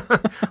feller.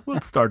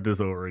 Let's start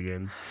this over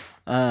again.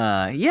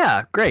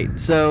 Yeah, great.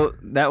 So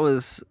that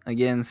was,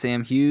 again,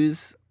 Sam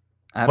Hughes.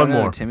 I don't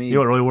know, Timmy. You know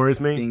what really worries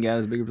me? Being guy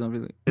is bigger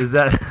is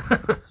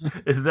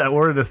that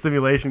we're in a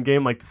simulation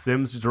game like The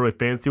Sims, just a really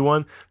fancy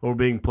one, but we're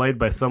being played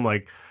by some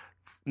like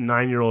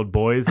 9-year-old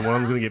boys, and one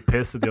of them's gonna get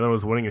pissed that the other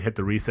one's winning and hit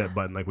the reset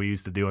button like we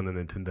used to do on the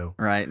Nintendo.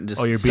 Right. And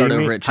just you're start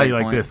beating over me? at How do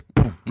checkpoint. you like this?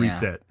 Poof,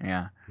 reset.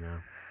 Yeah,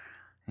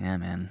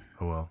 man.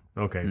 Oh well.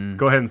 Okay.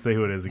 Go ahead and say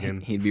who it is again.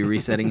 He'd be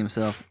resetting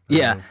himself.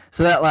 Yeah.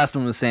 So that last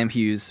one was Sam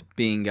Hughes.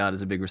 Being God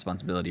is a big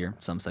responsibility, or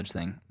some such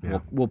thing. Yeah.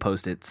 We'll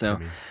post it.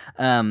 So,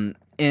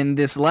 in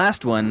this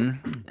last one,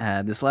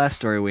 this last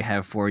story we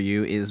have for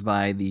you is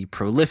by the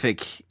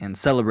prolific and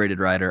celebrated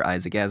writer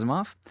Isaac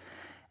Asimov.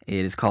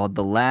 It is called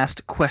The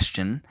Last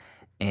Question,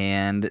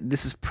 and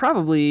this is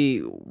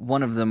probably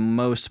one of the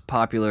most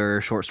popular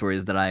short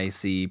stories that I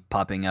see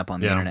popping up on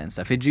the internet and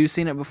stuff. Had you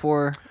seen it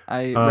before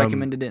I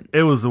recommended it?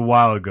 It was a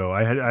while ago.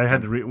 I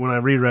had to when I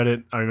reread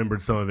it, I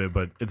remembered some of it,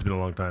 but it's been a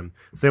long time.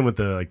 Same with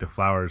the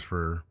Flowers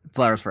for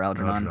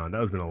Algernon. That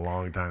has been a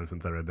long time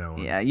since I read that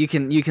one. Yeah, you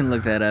can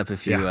look that up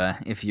if you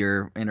if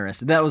you're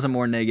interested. That was a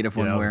more negative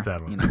one where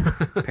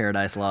one.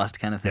 Paradise Lost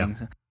kind of thing.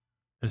 Yeah.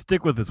 So.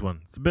 Stick with this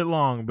one. It's a bit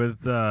long, but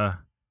it's a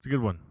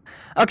good one.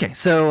 Okay,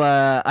 so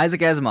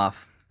Isaac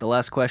Asimov, The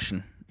Last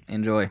Question.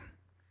 Enjoy.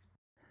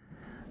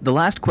 The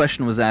last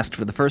question was asked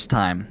for the first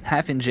time,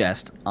 half in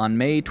jest, on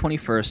May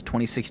 21st,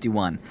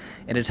 2061,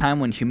 at a time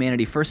when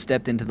humanity first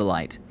stepped into the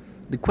light.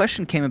 The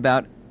question came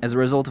about as a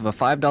result of a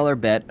 $5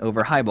 bet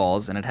over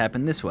highballs, and it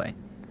happened this way.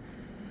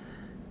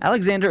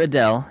 Alexander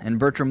Adel and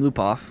Bertram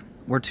Lupoff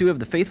were two of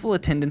the faithful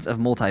attendants of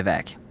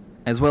Multivac.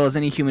 As well as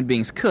any human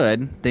beings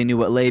could, they knew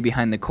what lay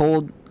behind the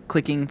cold,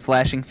 clicking,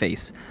 flashing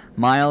face,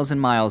 miles and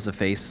miles of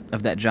face,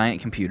 of that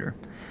giant computer.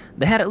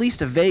 They had at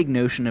least a vague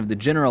notion of the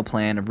general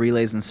plan of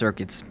relays and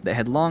circuits that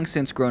had long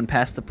since grown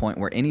past the point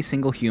where any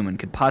single human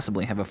could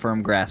possibly have a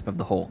firm grasp of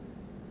the whole.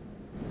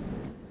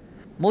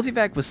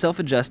 Multivac was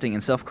self-adjusting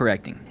and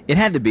self-correcting. It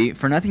had to be,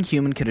 for nothing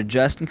human could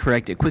adjust and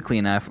correct it quickly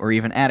enough or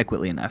even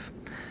adequately enough.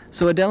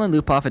 So Adel and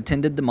Lupoff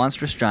attended the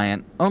monstrous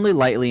giant only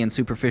lightly and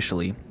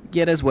superficially,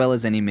 yet as well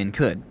as any men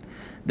could.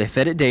 They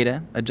fed it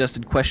data,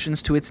 adjusted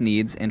questions to its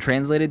needs, and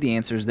translated the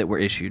answers that were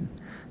issued.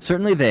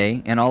 Certainly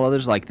they, and all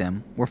others like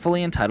them, were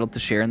fully entitled to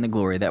share in the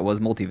glory that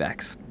was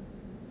Multivac's.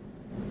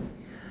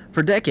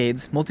 For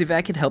decades,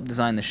 Multivac had helped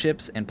design the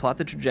ships and plot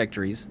the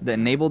trajectories that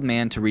enabled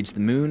man to reach the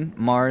Moon,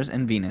 Mars,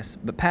 and Venus,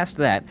 but past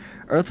that,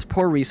 Earth's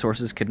poor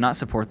resources could not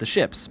support the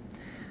ships.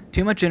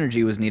 Too much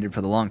energy was needed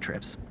for the long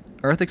trips.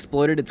 Earth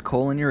exploited its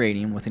coal and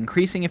uranium with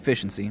increasing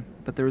efficiency,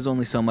 but there was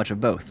only so much of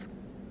both.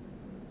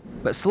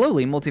 But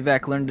slowly,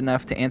 Multivac learned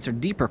enough to answer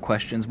deeper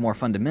questions more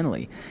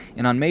fundamentally,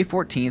 and on May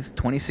 14th,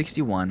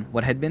 2061,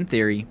 what had been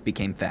theory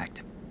became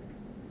fact.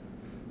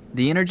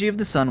 The energy of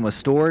the sun was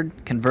stored,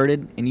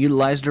 converted, and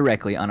utilized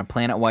directly on a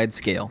planet-wide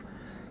scale.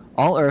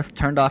 All Earth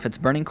turned off its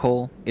burning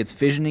coal, its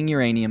fissioning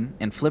uranium,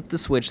 and flipped the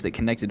switch that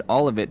connected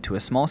all of it to a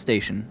small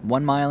station,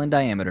 1 mile in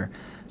diameter,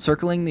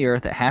 circling the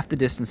Earth at half the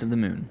distance of the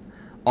Moon.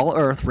 All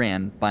Earth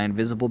ran by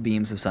invisible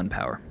beams of sun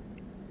power.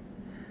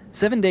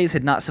 7 days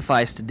had not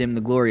sufficed to dim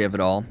the glory of it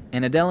all,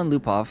 and Adel and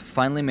Lupoff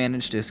finally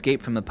managed to escape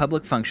from a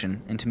public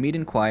function and to meet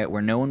in quiet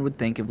where no one would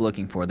think of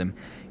looking for them,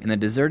 in the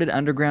deserted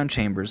underground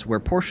chambers where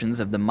portions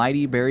of the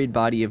mighty buried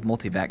body of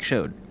Multivac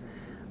showed.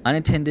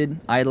 Unattended,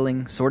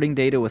 idling, sorting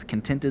data with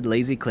contented,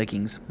 lazy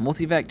clickings,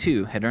 Multivac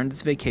 2 had earned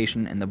its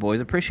vacation, and the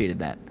boys appreciated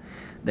that.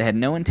 They had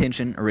no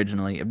intention,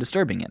 originally, of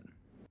disturbing it.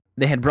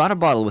 They had brought a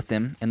bottle with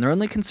them, and their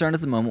only concern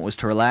at the moment was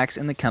to relax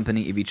in the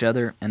company of each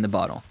other and the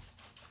bottle.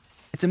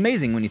 "It's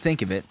amazing when you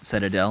think of it,"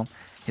 said Adel.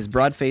 His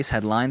broad face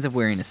had lines of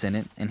weariness in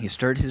it, and he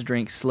stirred his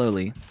drink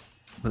slowly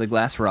with a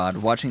glass rod,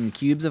 watching the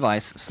cubes of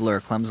ice slur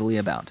clumsily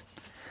about.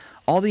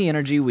 "All the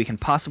energy we can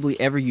possibly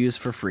ever use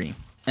for free.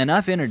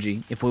 Enough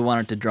energy, if we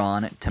wanted to draw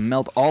on it, to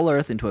melt all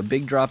Earth into a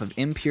big drop of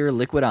impure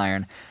liquid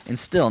iron and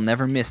still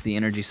never miss the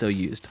energy so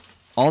used.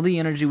 All the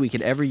energy we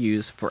could ever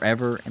use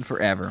forever and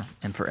forever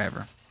and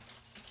forever."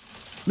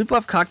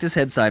 Lupoff cocked his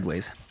head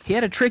sideways. He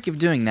had a trick of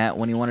doing that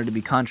when he wanted to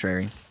be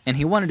contrary, and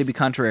he wanted to be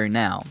contrary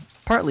now,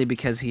 partly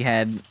because he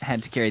had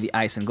to carry the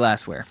ice and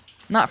glassware.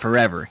 Not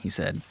forever, he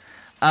said.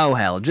 Oh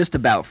hell, just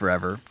about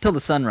forever. Till the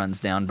sun runs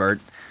down, Bert.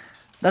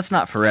 That's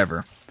not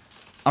forever.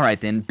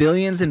 Alright then,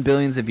 billions and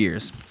billions of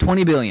years.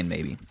 20 billion,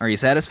 maybe. Are you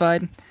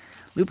satisfied?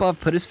 Lupov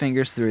put his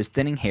fingers through his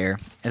thinning hair,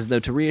 as though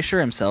to reassure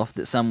himself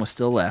that some was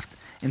still left,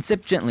 and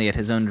sipped gently at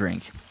his own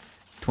drink.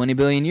 20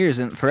 billion years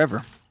isn't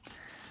forever.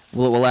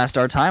 Well, it will last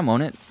our time,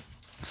 won't it?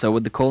 So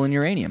would the coal and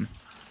uranium.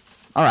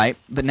 Alright,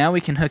 but now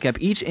we can hook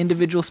up each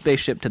individual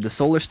spaceship to the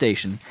solar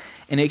station,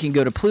 and it can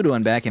go to Pluto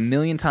and back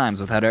 1,000,000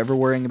 times without ever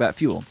worrying about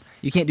fuel.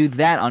 You can't do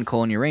that on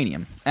coal and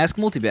uranium. Ask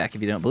Multivac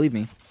if you don't believe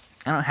me.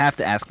 I don't have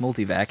to ask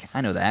Multivac,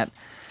 I know that.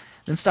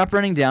 Then stop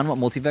running down what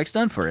Multivac's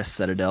done for us,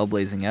 said Adele,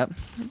 blazing up.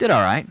 It did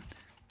alright.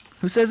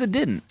 Who says it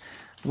didn't?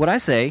 What I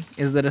say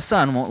is that a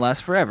sun won't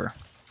last forever.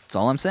 That's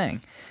all I'm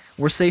saying.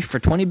 We're safe for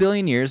 20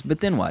 billion years, but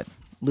then what?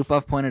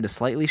 Lupov pointed a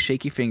slightly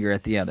shaky finger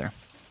at the other.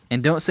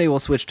 And don't say we'll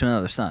switch to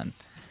another sun.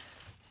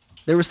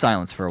 There was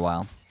silence for a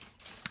while.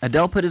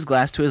 Adele put his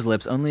glass to his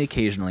lips only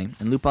occasionally,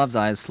 and Lupov's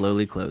eyes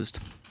slowly closed.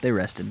 They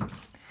rested.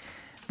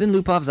 Then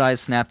Lupov's eyes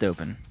snapped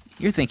open.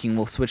 You're thinking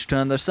we'll switch to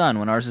another sun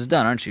when ours is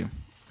done, aren't you?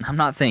 I'm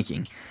not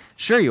thinking.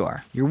 Sure you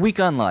are. You're weak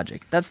on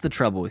logic. That's the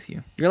trouble with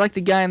you. You're like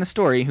the guy in the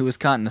story who was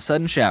caught in a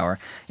sudden shower,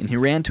 and he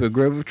ran to a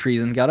grove of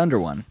trees and got under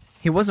one.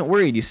 He wasn't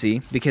worried, you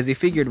see, because he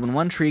figured when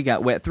one tree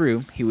got wet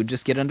through, he would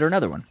just get under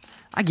another one.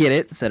 I get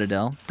it, said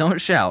Adele.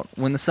 Don't shout.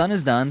 When the sun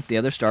is done, the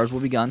other stars will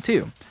be gone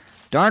too.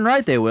 Darn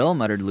right they will,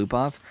 muttered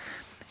Lupov.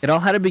 It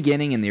all had a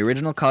beginning in the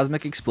original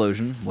cosmic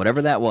explosion,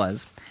 whatever that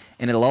was,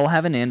 and it'll all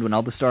have an end when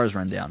all the stars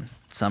run down.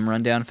 Some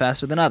run down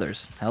faster than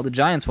others. Hell, the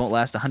giants won't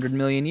last 100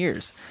 million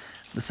years.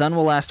 The sun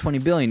will last 20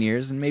 billion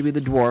years, and maybe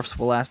the dwarfs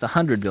will last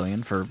 100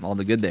 billion, for all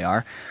the good they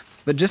are.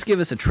 But just give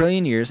us 1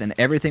 trillion years and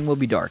everything will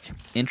be dark.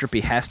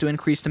 Entropy has to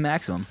increase to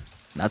maximum.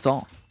 That's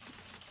all.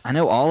 I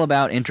know all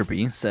about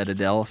entropy, said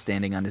Adele,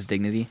 standing on his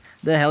dignity.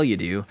 The hell you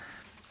do.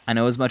 I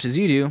know as much as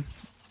you do.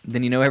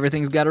 Then you know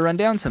everything's got to run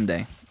down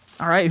someday.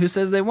 All right, who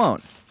says they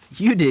won't?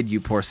 You did, you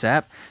poor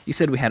sap. You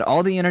said we had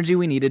all the energy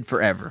we needed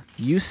forever.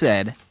 You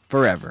said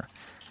forever.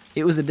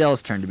 It was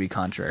Adele's turn to be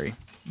contrary.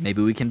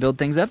 Maybe we can build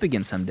things up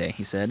again someday,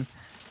 he said.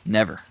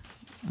 Never.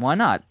 Why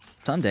not?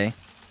 Someday.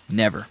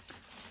 Never.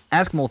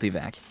 Ask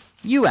Multivac.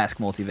 You ask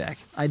Multivac.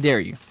 I dare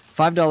you.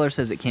 $5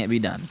 says it can't be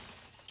done.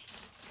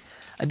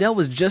 Adele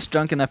was just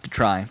drunk enough to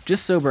try,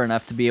 just sober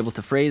enough to be able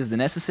to phrase the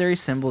necessary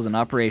symbols and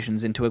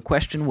operations into a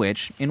question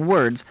which, in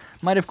words,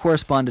 might have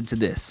corresponded to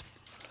this.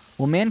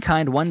 Will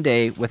mankind one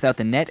day, without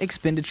the net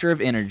expenditure of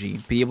energy,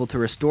 be able to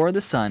restore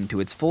the sun to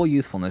its full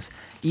youthfulness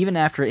even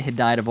after it had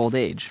died of old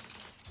age?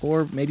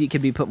 Or maybe it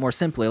could be put more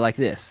simply like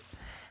this.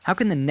 How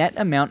can the net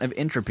amount of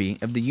entropy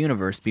of the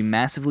universe be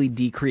massively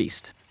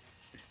decreased?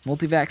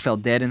 Multivac fell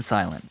dead and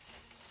silent.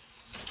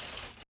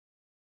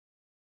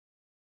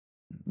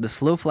 The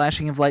slow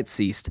flashing of lights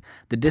ceased,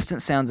 the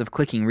distant sounds of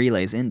clicking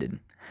relays ended.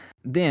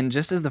 Then,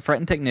 just as the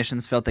frightened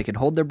technicians felt they could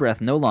hold their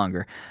breath no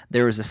longer,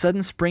 there was a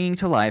sudden springing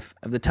to life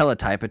of the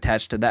teletype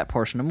attached to that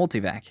portion of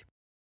Multivac.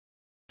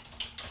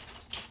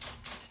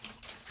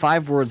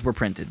 5 words were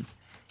printed.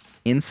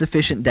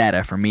 Insufficient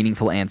data for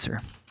meaningful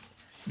answer.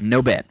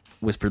 No bet,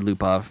 whispered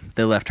Lupov.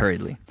 They left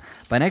hurriedly.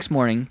 By next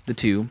morning, the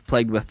two,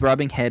 plagued with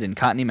throbbing head and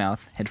cottony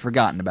mouth, had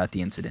forgotten about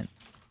the incident.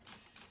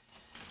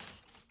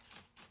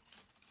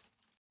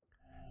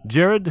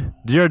 Jared,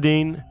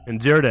 Geraldine, and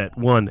Jaredette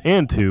 1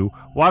 and 2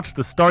 watched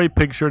the starry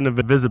picture in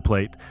the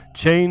visiplate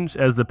change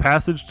as the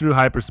passage through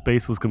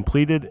hyperspace was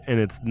completed in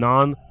its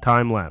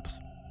non-time lapse.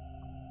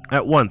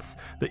 At once,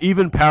 the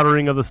even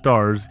powdering of the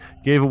stars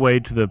gave way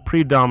to the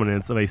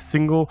predominance of a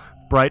single,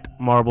 bright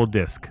marble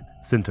disk,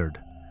 centered.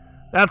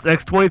 "That's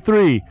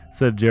X-23,"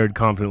 said Jared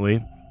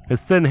confidently.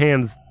 His thin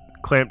hands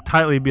clamped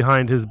tightly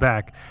behind his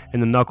back,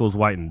 and the knuckles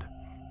whitened.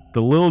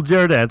 The little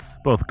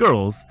Jaredettes, both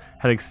girls,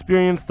 had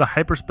experienced the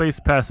hyperspace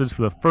passage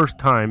for the first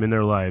time in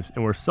their lives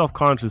and were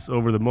self-conscious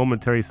over the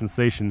momentary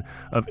sensation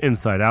of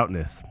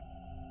inside-outness.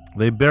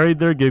 They buried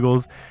their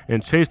giggles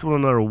and chased one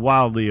another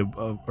wildly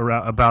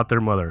about their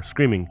mother,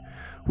 screaming,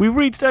 "We've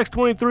reached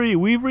X-23!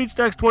 We've reached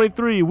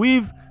X-23!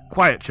 We've—"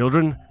 "Quiet,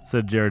 children,"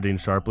 said Geraldine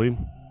sharply.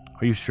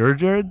 "Are you sure,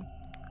 Jared?"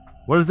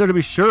 "What is there to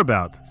be sure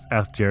about?"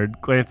 asked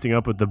Jared, glancing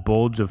up at the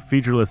bulge of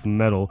featureless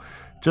metal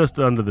just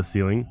under the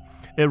ceiling.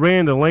 It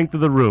ran the length of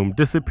the room,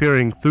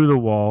 disappearing through the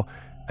wall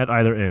at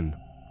either end.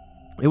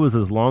 It was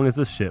as long as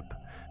a ship.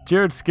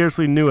 Jared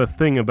scarcely knew a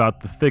thing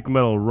about the thick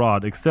metal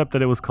rod except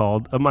that it was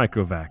called a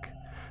microvac,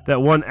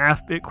 that one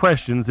asked it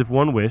questions if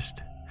one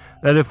wished,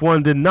 that if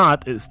one did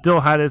not, it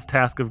still had its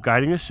task of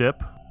guiding a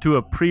ship to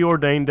a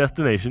preordained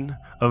destination,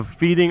 of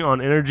feeding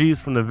on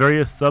energies from the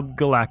various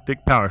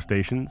subgalactic power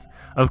stations,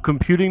 of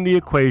computing the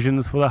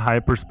equations for the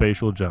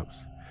hyperspatial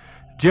jumps.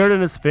 Jared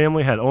and his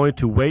family had only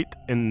to wait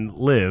and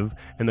live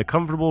in the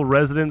comfortable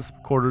residence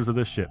quarters of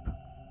the ship.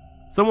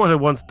 Someone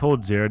had once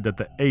told Jared that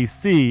the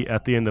AC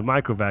at the end of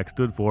microvac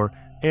stood for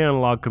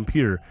analog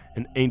computer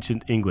in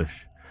ancient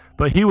English,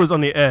 but he was on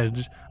the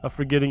edge of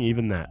forgetting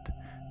even that.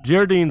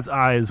 Geraldine's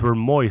eyes were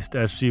moist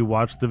as she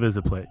watched the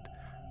visiplate.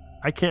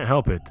 "I can't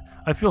help it.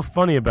 I feel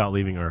funny about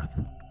leaving Earth.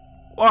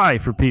 Why,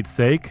 for Pete's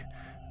sake?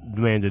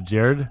 Demanded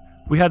Jared.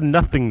 We had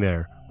nothing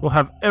there. We'll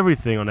have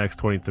everything on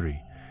X-23.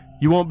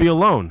 You won't be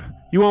alone.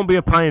 You won't be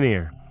a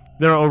pioneer.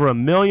 There are over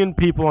 1 million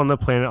people on the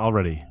planet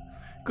already.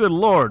 Good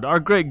Lord, our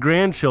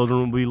great-grandchildren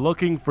will be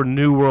looking for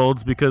new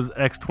worlds because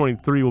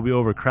X-23 will be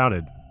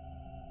overcrowded.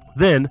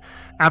 Then,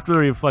 after a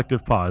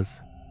reflective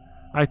pause,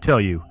 I tell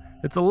you,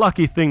 it's a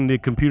lucky thing the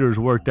computers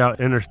worked out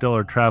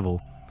interstellar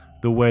travel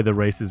the way the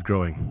race is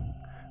growing.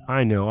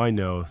 I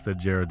know, said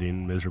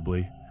Geraldine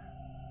miserably.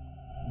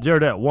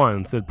 Jaredette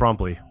 1 said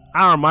promptly,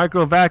 Our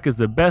microvac is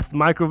the best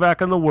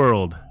microvac in the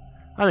world.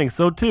 I think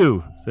so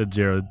too, said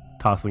Jared,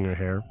 tossing her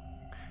hair.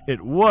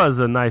 It was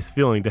a nice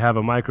feeling to have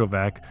a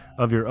microvac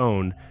of your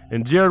own,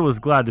 and Jared was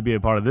glad to be a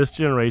part of this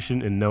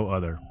generation and no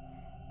other.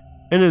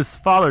 In his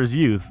father's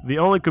youth, the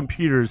only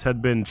computers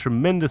had been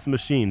tremendous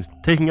machines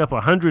taking up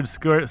 100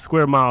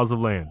 square miles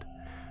of land.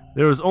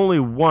 There was only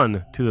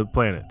one to the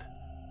planet.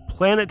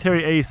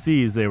 Planetary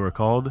ACs, they were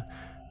called.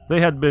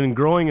 They had been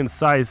growing in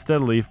size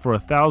steadily for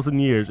 1,000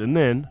 years, and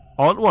then,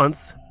 all at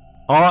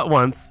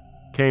once,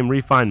 came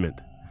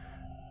refinement.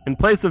 In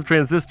place of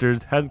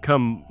transistors had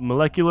come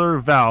molecular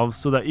valves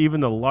so that even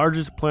the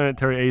largest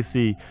planetary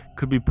AC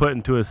could be put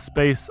into a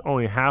space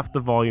only half the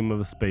volume of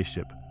a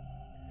spaceship.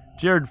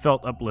 Jared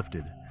felt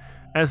uplifted,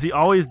 as he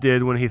always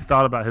did when he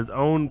thought about his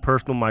own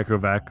personal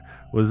microvac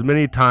was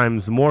many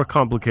times more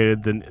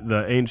complicated than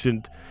the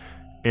ancient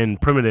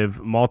and primitive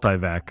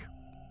multivac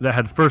that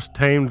had first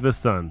tamed the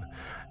sun,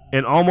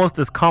 and almost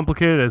as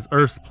complicated as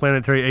Earth's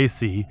planetary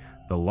AC,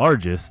 the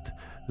largest,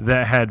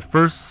 that had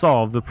first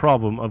solved the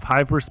problem of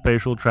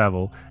hyperspatial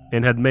travel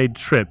and had made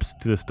trips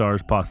to the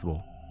stars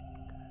possible.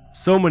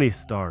 So many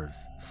stars,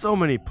 so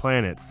many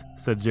planets,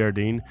 said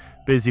Geraldine,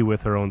 busy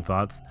with her own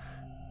thoughts.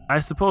 I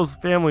suppose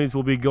families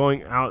will be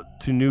going out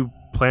to new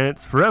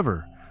planets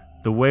forever,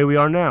 the way we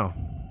are now.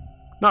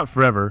 Not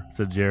forever,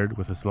 said Jared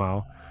with a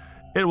smile.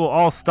 It will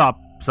all stop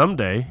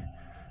someday,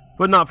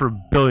 but not for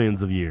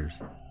billions of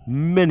years.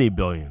 Many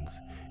billions.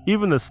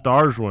 Even the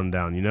stars run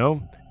down, you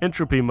know.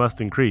 Entropy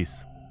must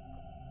increase.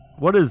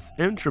 What is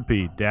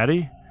entropy,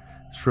 Daddy?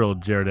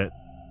 Shrilled Jaredette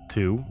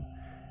 2.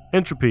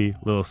 Entropy,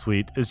 little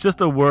sweet, is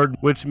just a word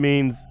which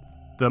means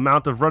the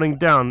amount of running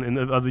down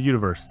of the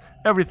universe.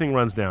 Everything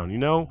runs down, you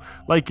know?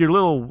 Like your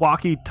little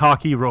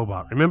walkie-talkie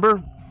robot,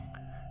 remember?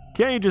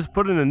 Can't you just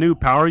put in a new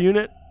power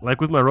unit, like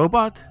with my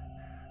robot?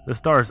 The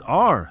stars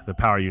are the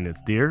power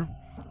units, dear.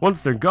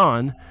 Once they're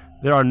gone,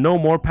 there are no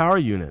more power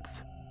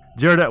units.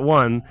 Jaredette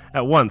 1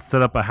 at once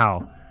set up a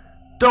howl.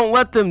 Don't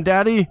let them,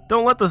 Daddy!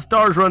 Don't let the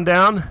stars run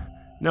down!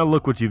 Now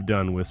look what you've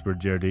done, whispered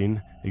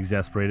Geraldine,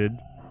 exasperated.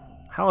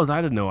 How was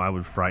I to know I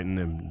would frighten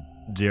him?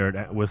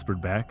 Jared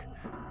whispered back.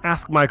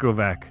 Ask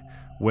Microvac,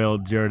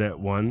 wailed Jaredette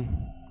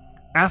 1.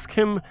 Ask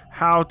him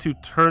how to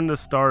turn the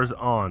stars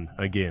on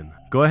again.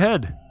 Go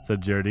ahead,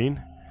 said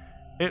Geraldine.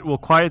 It will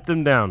quiet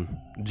them down.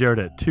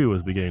 Jaredette 2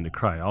 was beginning to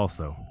cry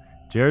also.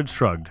 Jared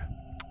shrugged.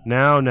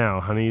 Now,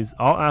 honeys,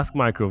 I'll ask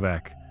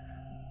Microvac.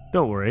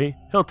 Don't worry,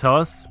 he'll tell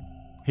us.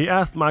 He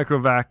asked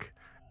Microvac,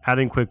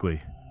 adding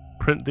quickly,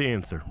 print the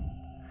answer.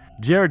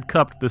 Jared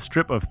cupped the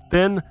strip of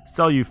thin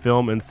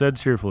cellufilm and said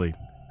cheerfully,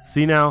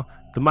 See now,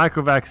 the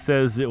Microvac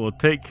says it will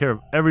take care of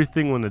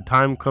everything when the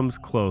time comes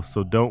close,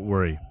 so don't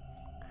worry.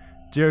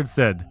 Jared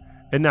said,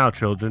 And now,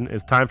 children,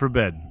 it's time for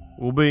bed.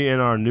 We'll be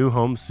in our new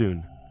home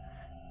soon.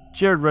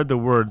 Jared read the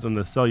words on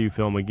the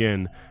cellufilm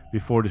again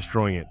before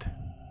destroying it.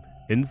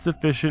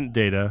 Insufficient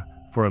data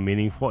for a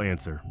meaningful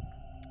answer.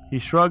 He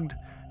shrugged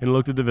and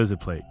looked at the visit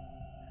plate.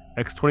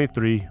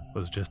 X-23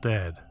 was just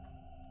ahead.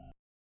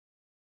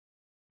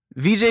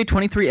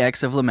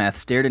 VJ-23X of Lameth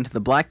stared into the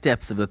black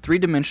depths of the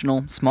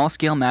three-dimensional,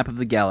 small-scale map of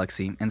the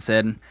galaxy and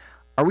said,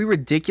 Are we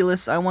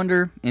ridiculous, I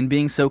wonder, in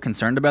being so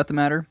concerned about the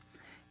matter?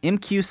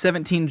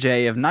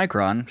 MQ-17J of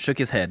Nikron shook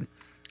his head.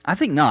 I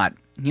think not.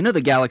 You know the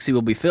galaxy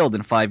will be filled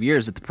in 5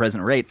 years at the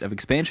present rate of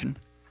expansion.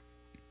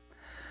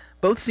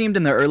 Both seemed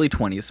in their early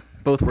 20s.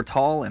 Both were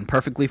tall and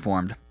perfectly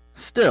formed.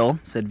 Still,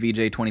 said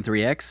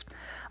VJ-23X,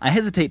 I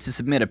hesitate to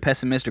submit a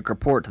pessimistic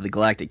report to the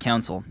Galactic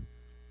Council.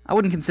 I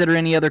wouldn't consider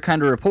any other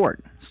kind of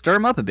report. Stir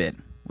them up a bit.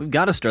 We've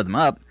got to stir them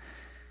up.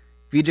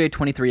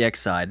 VJ-23X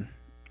sighed.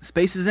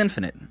 Space is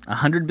infinite.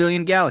 100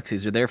 billion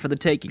galaxies are there for the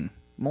taking.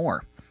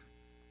 More.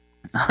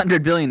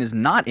 100 billion is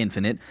not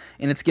infinite,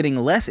 and it's getting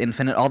less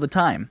infinite all the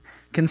time.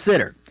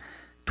 Consider.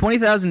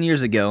 20,000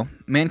 years ago,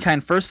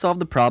 mankind first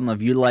solved the problem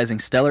of utilizing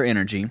stellar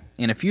energy,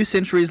 and a few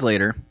centuries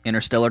later,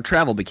 interstellar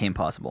travel became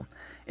possible.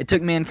 It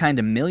took mankind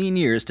 1 million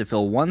years to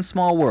fill one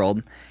small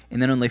world,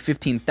 and then only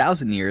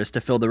 15,000 years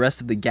to fill the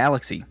rest of the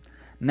galaxy.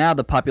 Now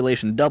the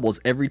population doubles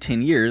every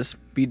 10 years,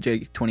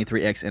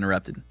 VJ-23X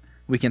interrupted.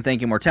 We can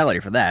thank immortality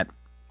for that.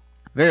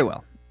 Very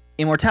well.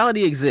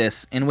 Immortality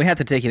exists, and we have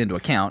to take it into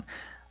account.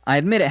 I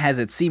admit it has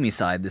its seamy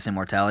side, this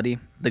immortality.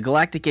 The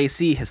Galactic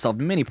AC has solved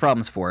many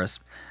problems for us,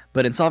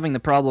 but in solving the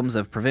problems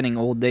of preventing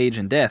old age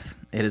and death,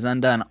 it has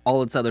undone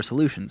all its other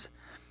solutions.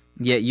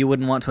 Yet you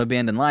wouldn't want to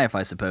abandon life,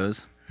 I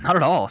suppose. Not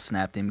at all,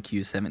 snapped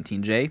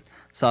MQ-17J,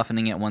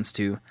 softening at once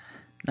to,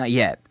 Not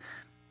yet.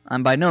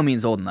 I'm by no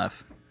means old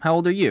enough. How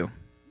old are you?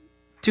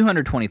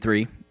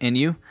 223. And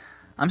you?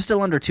 I'm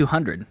still under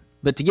 200.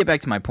 But to get back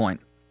to my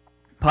point,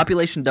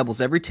 population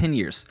doubles every 10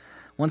 years.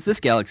 Once this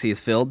galaxy is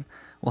filled,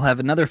 we'll have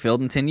another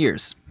filled in 10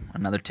 years.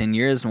 Another 10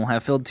 years, and we'll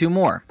have filled 2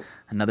 more.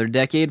 Another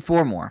decade,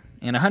 4 more.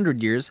 In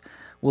 100 years,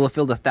 we'll have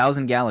filled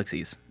 1,000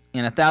 galaxies.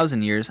 In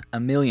 1,000 years,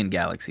 1,000,000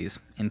 galaxies.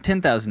 In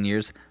 10,000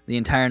 years, the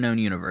entire known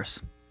universe.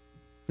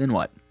 Then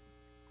what?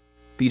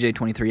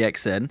 VJ23X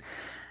said,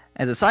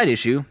 as a side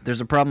issue,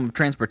 there's a problem of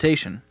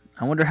transportation.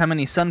 I wonder how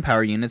many sun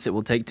power units it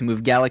will take to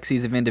move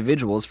galaxies of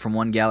individuals from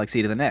one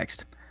galaxy to the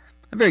next.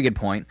 A very good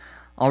point.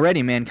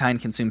 Already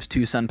mankind consumes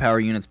 2 sun power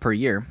units per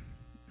year.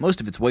 Most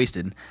of it's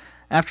wasted.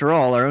 After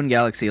all, our own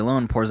galaxy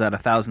alone pours out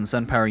 1,000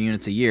 sun power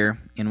units a year,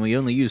 and we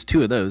only use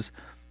 2 of those.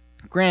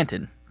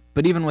 Granted,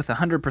 but even with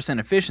 100%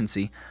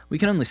 efficiency, we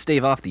can only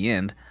stave off the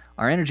end.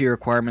 Our energy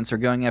requirements are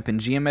going up in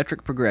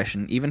geometric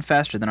progression even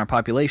faster than our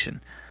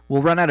population.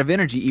 We'll run out of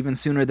energy even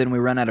sooner than we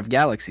run out of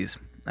galaxies.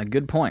 A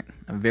good point.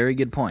 A very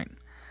good point.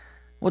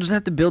 We'll just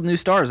have to build new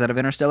stars out of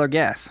interstellar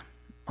gas.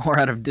 Or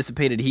out of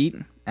dissipated heat?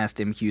 Asked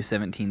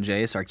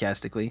MQ-17J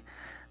sarcastically.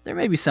 There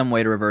may be some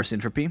way to reverse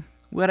entropy.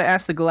 We ought to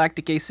ask the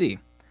Galactic AC.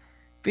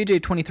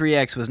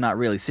 VJ23X was not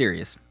really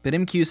serious, but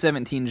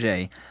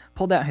MQ-17J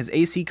pulled out his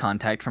AC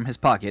contact from his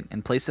pocket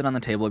and placed it on the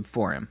table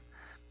before him.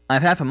 I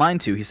have half a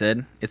mind to, he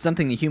said. It's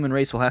something the human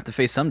race will have to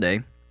face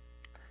someday.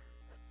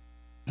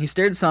 He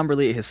stared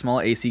somberly at his small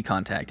AC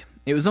contact.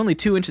 It was only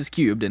 2 inches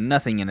cubed and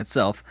nothing in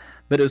itself,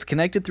 but it was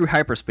connected through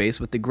hyperspace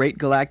with the great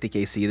Galactic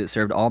AC that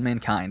served all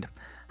mankind.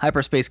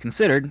 Hyperspace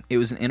considered, it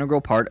was an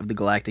integral part of the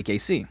Galactic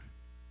AC.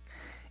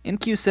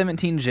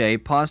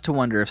 MQ-17J paused to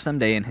wonder if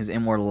someday in his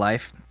immortal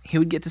life he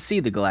would get to see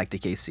the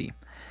Galactic AC.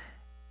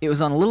 It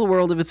was on a little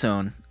world of its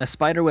own, a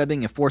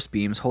spider-webbing of force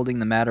beams holding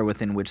the matter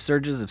within which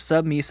surges of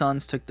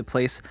sub-mesons took the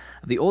place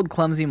of the old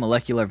clumsy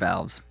molecular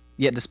valves.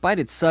 Yet despite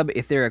its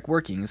sub-etheric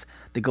workings,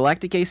 the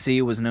Galactic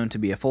AC was known to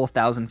be a full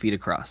 1,000 feet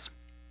across.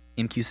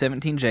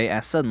 MQ-17J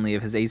asked suddenly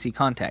of his AC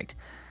contact,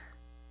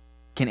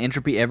 "Can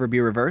entropy ever be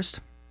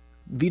reversed?"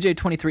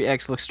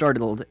 VJ23X looked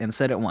startled and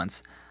said at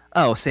once,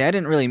 "Oh, say, I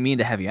didn't really mean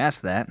to have you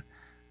ask that."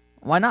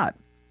 "Why not?"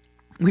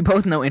 "We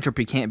both know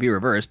entropy can't be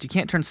reversed. You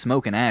can't turn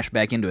smoke and ash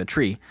back into a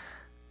tree."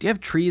 "Do you have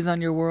trees on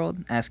your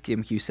world?" asked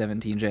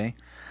MQ-17J.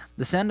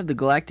 The sound of the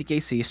Galactic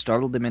AC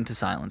startled them into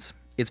silence.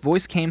 Its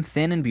voice came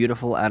thin and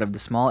beautiful out of the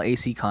small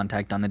AC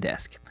contact on the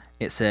desk.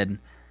 It said,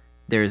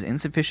 "There is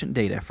insufficient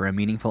data for a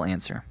meaningful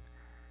answer."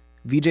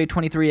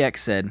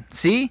 VJ23X said,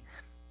 "See?"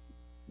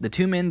 The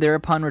 2 men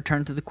thereupon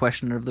returned to the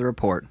question of the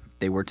report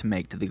they were to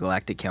make to the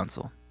Galactic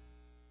Council.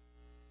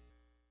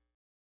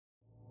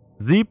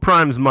 Z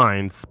Prime's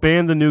mind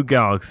spanned the new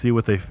galaxy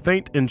with a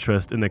faint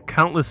interest in the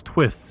countless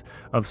twists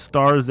of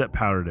stars that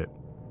powdered it.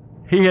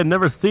 He had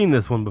never seen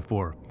this one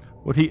before.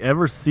 Would he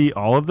ever see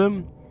all of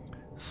them?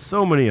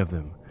 So many of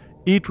them,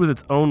 each with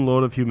its own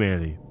load of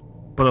humanity,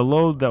 but a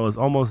load that was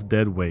almost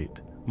dead weight.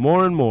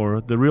 More and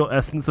more, the real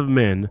essence of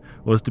men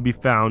was to be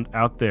found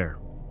out there,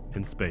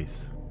 in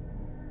space.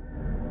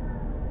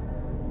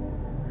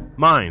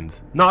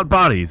 Minds, not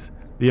bodies.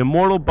 The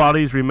immortal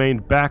bodies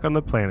remained back on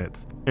the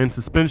planets, in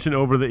suspension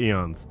over the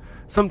eons.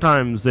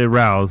 Sometimes they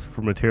roused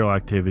for material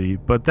activity,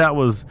 but that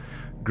was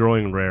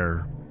growing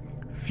rare.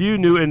 Few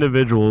new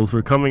individuals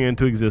were coming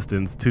into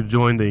existence to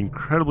join the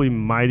incredibly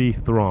mighty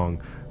throng.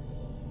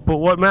 But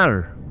what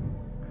mattered?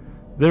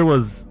 There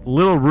was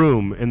little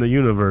room in the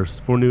universe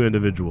for new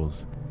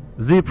individuals.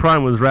 Z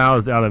Prime was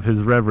roused out of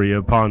his reverie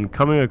upon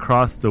coming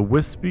across the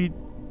wispy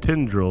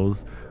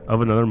tendrils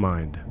of another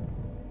mind.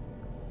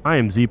 "I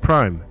am Z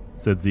Prime,"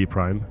 said Z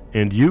Prime.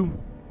 "And you?"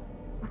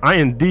 "I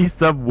am D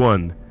sub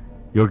 1.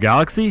 Your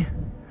galaxy?"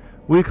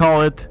 "We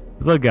call it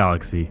the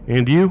galaxy.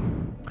 And you?"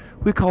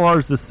 "We call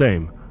ours the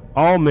same.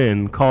 All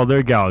men call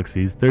their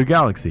galaxies their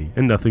galaxy,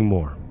 and nothing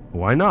more."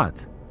 "Why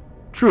not?"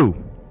 "True,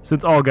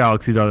 since all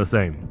galaxies are the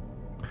same."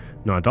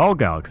 "Not all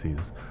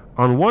galaxies.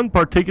 On one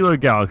particular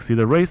galaxy,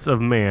 the race of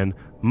man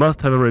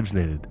must have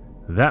originated.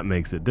 That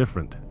makes it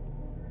different."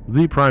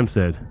 Z Prime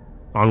said,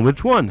 "On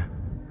which one?"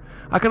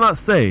 "I cannot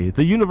say.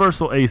 The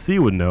Universal AC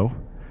would know.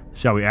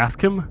 Shall we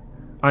ask him?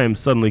 I am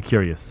suddenly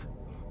curious."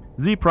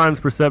 Z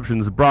Prime's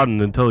perceptions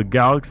broadened until the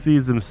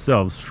galaxies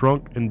themselves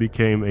shrunk and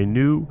became a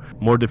new,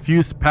 more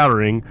diffuse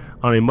powdering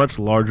on a much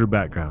larger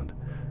background.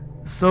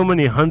 So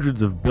many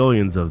hundreds of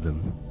billions of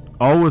them,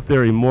 all with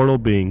their immortal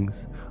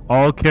beings,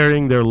 all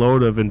carrying their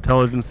load of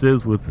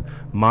intelligences with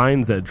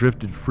minds that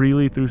drifted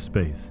freely through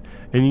space.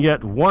 And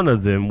yet one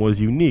of them was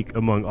unique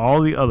among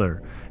all the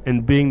other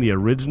in being the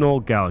original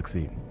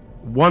galaxy.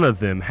 One of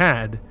them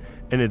had,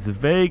 in its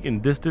vague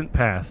and distant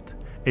past,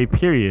 a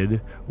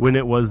period when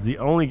it was the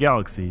only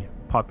galaxy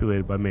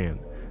populated by man.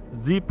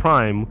 Z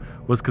Prime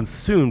was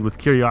consumed with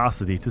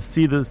curiosity to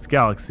see this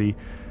galaxy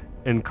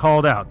and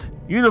called out,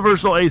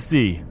 "Universal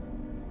AC!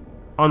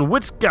 On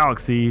which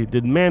galaxy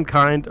did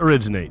mankind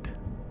originate?"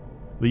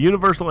 The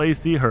Universal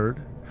AC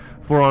heard,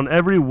 For on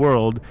every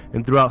world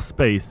and throughout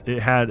space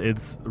it had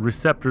its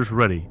receptors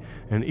ready,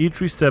 and each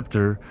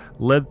receptor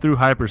led through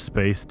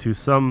hyperspace to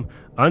some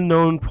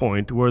unknown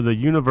point where the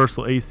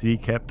universal AC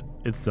kept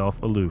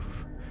itself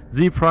aloof.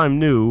 Z Prime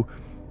knew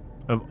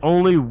of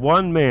only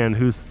one man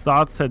whose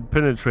thoughts had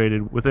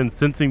penetrated within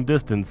sensing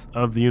distance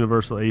of the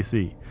universal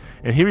AC,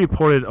 and he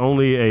reported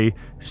only a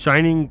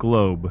shining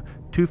globe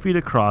 2 feet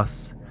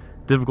across,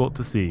 difficult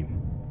to see.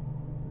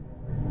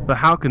 But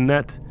how can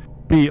that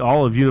be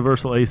all of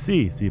universal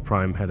AC? Z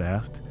Prime had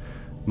asked.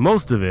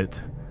 Most of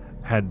it,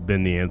 had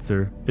been the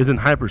answer, is in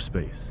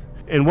hyperspace.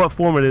 In what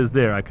form it is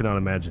there, I cannot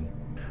imagine.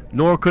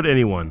 Nor could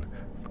anyone.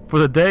 For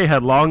the day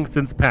had long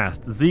since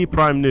passed. Z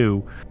Prime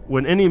knew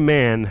when any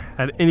man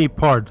had any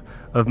part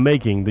of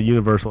making the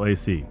universal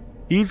AC.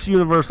 Each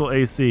universal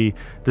AC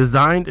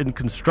designed and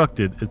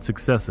constructed its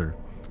successor.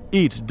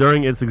 Each,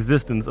 during its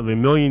existence of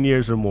 1,000,000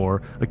 years or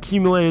more,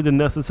 accumulated the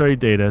necessary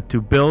data to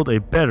build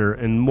a better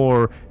and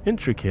more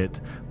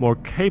intricate, more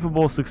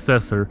capable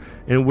successor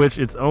in which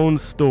its own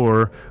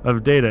store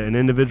of data and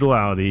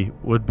individuality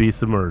would be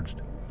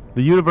submerged.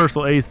 The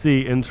universal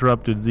AC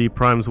interrupted Z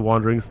Prime's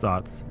wandering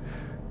thoughts,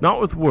 not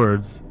with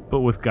words,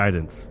 but with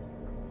guidance.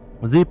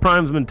 Z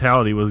Prime's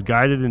mentality was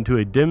guided into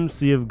a dim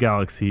sea of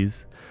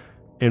galaxies,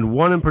 and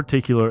one in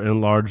particular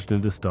enlarged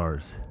into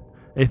stars.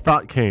 A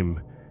thought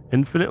came,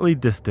 infinitely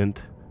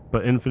distant,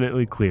 but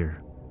infinitely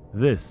clear.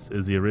 This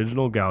is the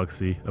original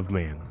galaxy of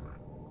man.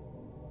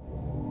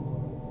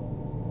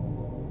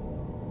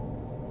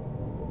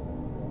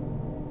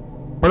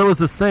 But it was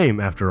the same,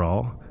 after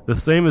all, the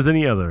same as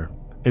any other,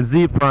 and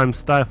Z Prime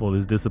stifled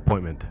his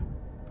disappointment.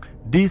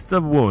 D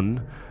Sub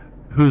 1,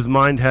 whose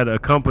mind had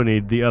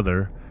accompanied the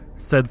other,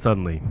 said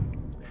suddenly,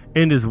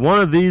 "And is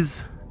one of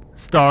these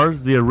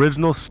stars the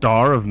original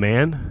star of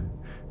man?"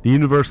 The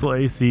universal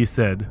AC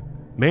said,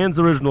 "Man's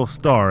original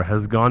star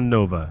has gone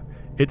nova.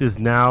 It is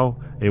now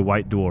a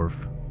white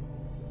dwarf."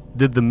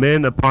 "Did the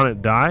men upon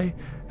it die?"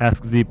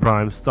 asked Z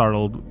Prime,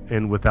 startled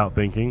and without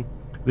thinking.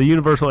 The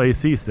universal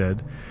AC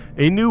said,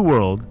 "A new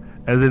world,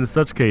 as in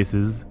such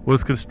cases,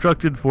 was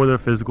constructed for their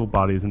physical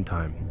bodies in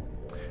time."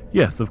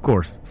 "Yes, of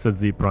course," said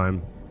Z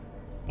Prime.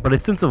 But a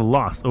sense of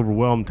loss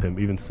overwhelmed him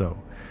even so.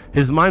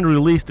 His mind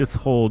released its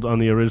hold on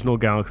the original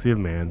galaxy of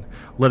man,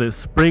 let it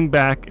spring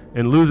back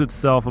and lose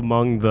itself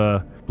among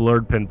the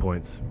blurred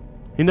pinpoints.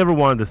 He never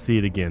wanted to see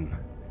it again.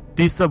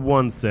 D Sub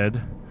 1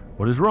 said,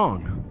 "What is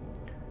wrong?"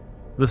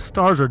 "The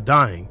stars are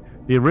dying.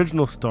 The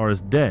original star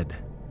is dead.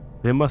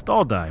 They must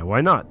all die. Why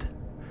not?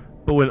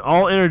 But when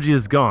all energy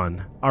is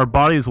gone, our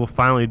bodies will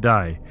finally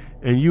die,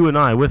 and you and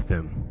I with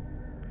them.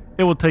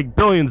 It will take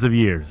billions of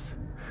years.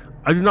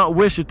 I do not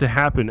wish it to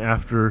happen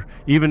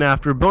even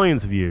after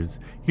billions of years.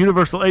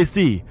 Universal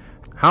AC,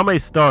 how may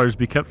stars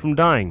be kept from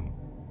dying?"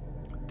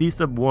 D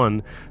Sub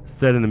 1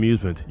 said in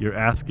amusement, "You're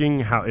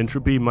asking how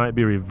entropy might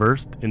be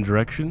reversed in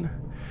direction?"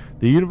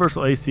 The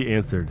universal AC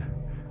answered,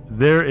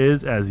 "There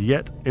is as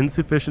yet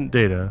insufficient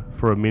data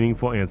for a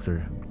meaningful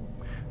answer."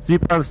 Z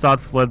Prime's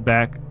thoughts fled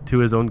back to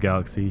his own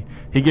galaxy.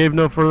 He gave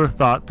no further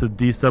thought to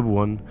D Sub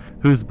 1,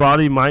 whose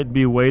body might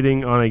be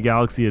waiting on a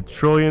galaxy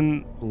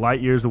 1,000,000,000,000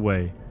 light years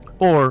away,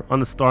 or on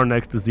the star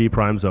next to Z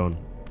Prime's own.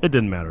 It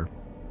didn't matter.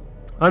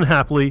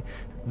 Unhappily,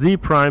 Z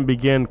Prime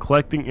began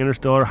collecting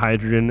interstellar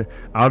hydrogen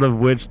out of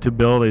which to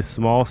build a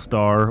small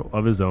star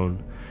of his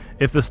own.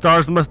 If the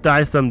stars must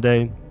die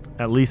someday,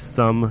 at least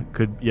some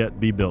could yet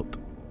be built.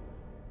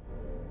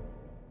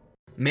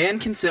 Man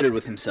considered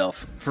with himself,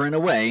 for in a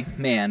way,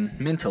 man,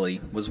 mentally,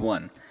 was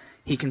one.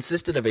 He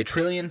consisted of a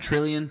trillion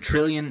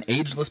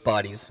ageless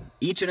bodies,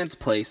 each in its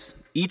place,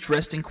 each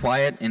resting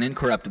quiet and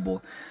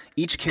incorruptible,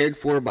 each cared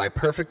for by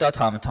perfect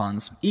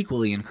automatons,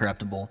 equally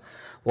incorruptible,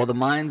 while the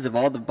minds of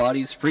all the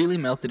bodies freely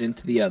melted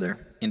into the other,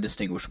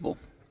 indistinguishable.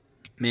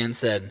 Man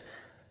said,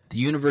 "The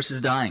universe is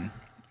dying."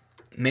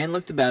 Man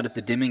looked about at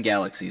the dimming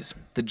galaxies.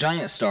 The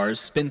giant stars,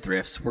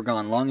 spendthrifts, were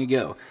gone long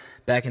ago,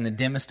 back in the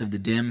dimmest of the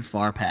dim,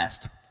 far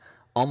past.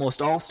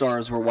 Almost all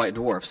stars were white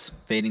dwarfs,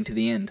 fading to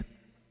the end.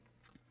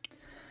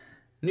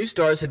 New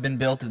stars had been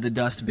built of the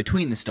dust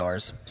between the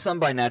stars, some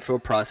by natural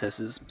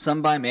processes,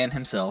 some by man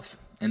himself,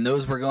 and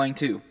those were going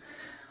too.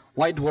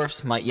 White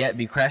dwarfs might yet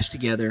be crashed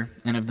together,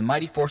 and of the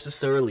mighty forces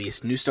so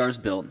released, new stars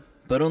built,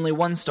 but only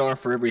one star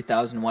for every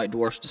 1,000 white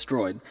dwarfs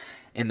destroyed,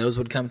 and those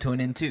would come to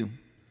an end too.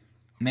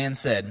 Man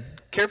said,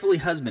 "Carefully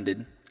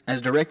husbanded,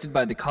 as directed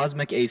by the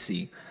cosmic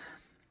AC,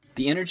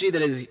 the energy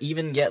that is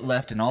even yet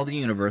left in all the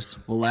universe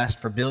will last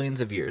for billions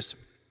of years."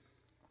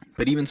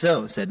 "But even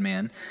so," said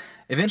man,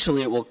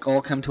 "eventually it will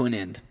all come to an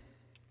end.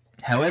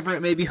 However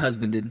it may be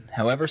husbanded,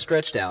 however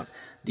stretched out,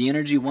 the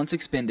energy once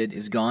expended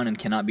is gone and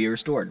cannot be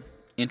restored.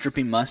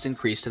 Entropy must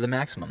increase to the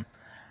maximum."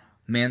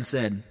 Man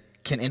said,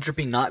 "Can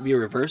entropy not be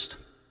reversed?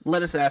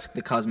 Let us ask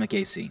the cosmic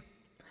AC."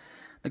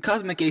 The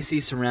cosmic AC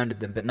surrounded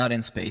them, but not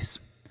in space.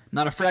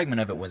 Not a fragment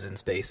of it was in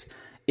space.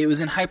 It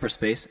was in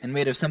hyperspace and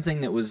made of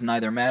something that was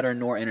neither matter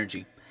nor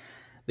energy.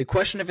 The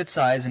question of its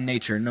size and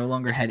nature no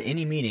longer had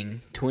any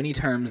meaning to any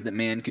terms that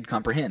man could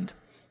comprehend.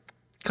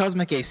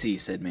 "Cosmic AC,"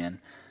 said man,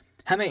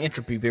 "how may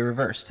entropy be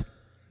reversed?"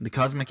 The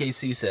cosmic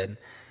AC said,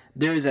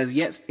 "There is as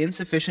yet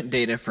insufficient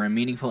data for a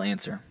meaningful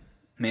answer."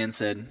 Man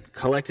said,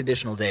 "Collect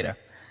additional data."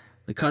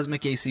 The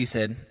cosmic AC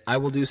said, "I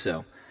will do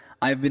so.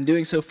 I have been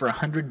doing so for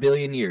 100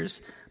 billion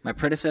years. My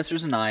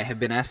predecessors and I have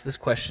been asked this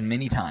question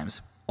many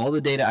times. All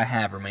the data I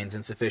have remains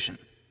insufficient."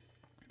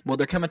 "Will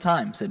there come a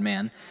time," said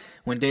man,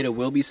 "when data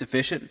will be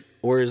sufficient,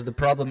 or is the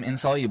problem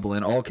insoluble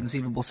in all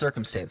conceivable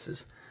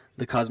circumstances?"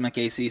 The cosmic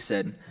AC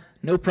said,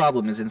 "No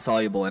problem is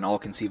insoluble in all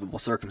conceivable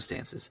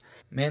circumstances."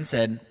 Man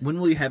said, "When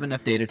will you have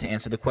enough data to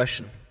answer the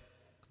question?"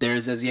 "There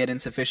is as yet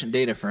insufficient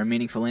data for a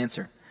meaningful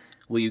answer."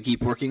 "Will you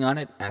keep working on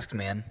it?" asked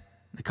man.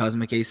 The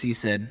cosmic AC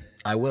said,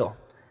 "I will."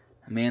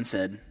 Man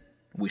said,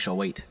 "We shall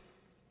wait."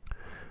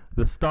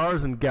 The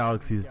stars and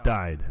galaxies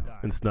died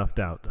and snuffed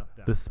out.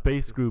 The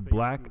space grew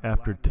black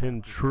after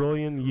 10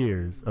 trillion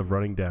years of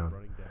running down.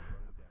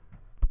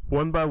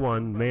 One by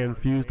one, man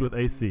fused with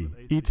AC,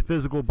 each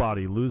physical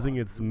body losing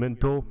its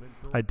mental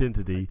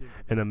identity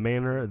in a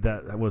manner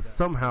that was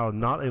somehow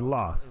not a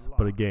loss,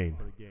 but a gain.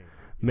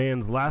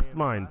 Man's last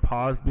mind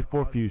paused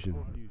before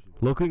fusion,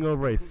 looking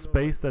over a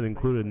space that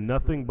included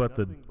nothing but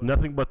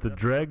the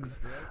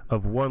dregs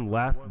of one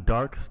last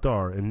dark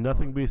star and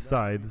nothing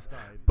besides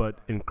but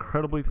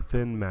incredibly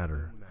thin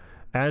matter,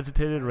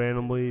 agitated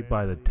randomly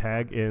by the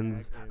tag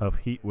ends of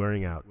heat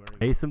wearing out,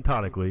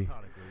 asymptotically,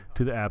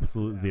 to the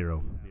absolute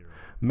zero.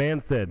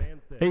 Man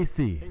said,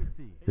 "AC,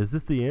 is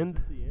this the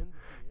end?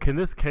 Can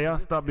this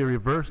chaos not be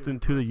reversed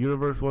into the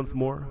universe once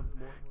more?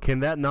 Can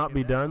that not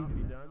be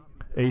done?"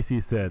 AC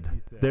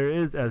said, "There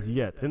is as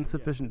yet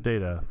insufficient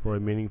data for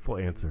a meaningful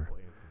answer."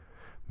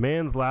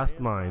 Man's last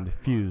mind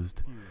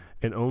fused,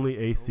 and only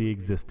AC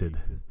existed,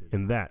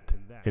 and that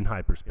in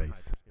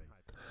hyperspace.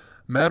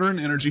 Matter and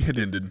energy had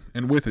ended,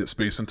 and with it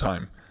space and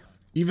time.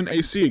 Even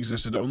AC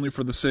existed only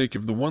for the sake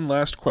of the one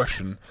last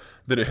question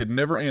that it had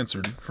never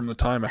answered from the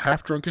time a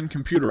half-drunken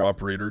computer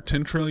operator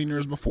 10 trillion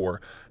years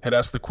before had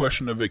asked the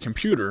question of a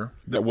computer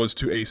that was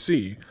to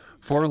AC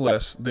far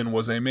less than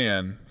was a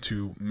man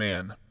to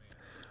man.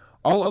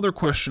 All other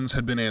questions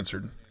had been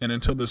answered, and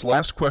until this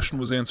last question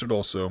was answered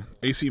also,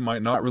 AC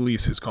might not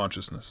release his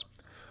consciousness.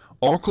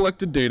 All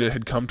collected data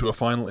had come to a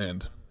final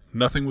end.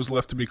 Nothing was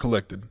left to be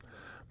collected.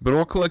 But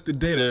all collected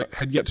data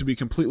had yet to be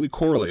completely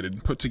correlated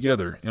and put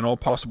together in all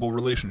possible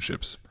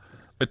relationships.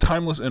 A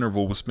timeless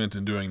interval was spent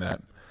in doing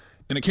that,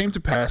 and it came to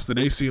pass that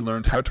AC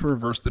learned how to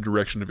reverse the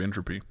direction of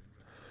entropy.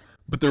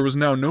 But there was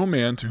now no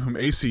man to whom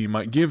AC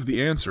might give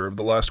the answer of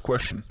the last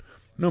question.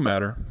 No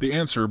matter, the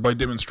answer, by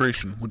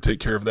demonstration, would take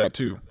care of that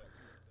too.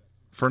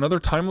 For another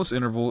timeless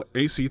interval,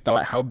 AC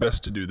thought how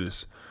best to do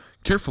this.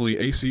 Carefully,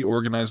 AC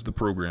organized the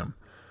program.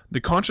 The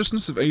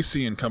consciousness of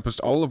AC encompassed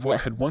all of what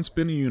had once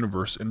been a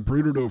universe and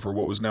brooded over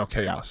what was now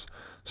chaos.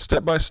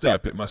 Step by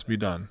step, it must be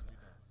done.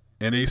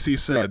 And AC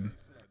said,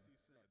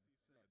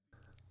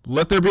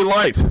 "Let there be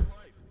light!"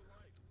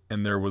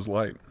 And there was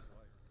light.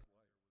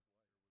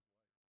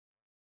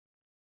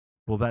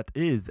 Well, that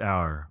is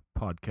our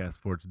podcast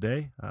for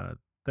today.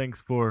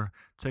 Thanks for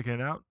checking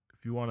it out.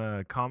 If you want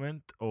to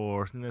comment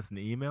or send us an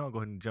email, go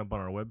ahead and jump on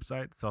our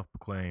website,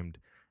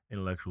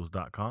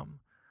 selfproclaimedintellectuals.com.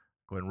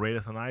 Go ahead and rate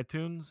us on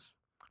iTunes.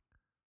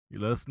 You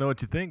let us know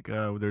what you think.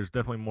 There's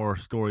definitely more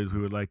stories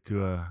we would like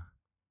to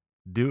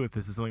do if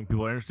this is something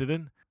people are interested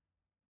in.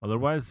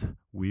 Otherwise,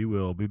 we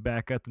will be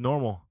back at the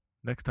normal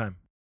next time.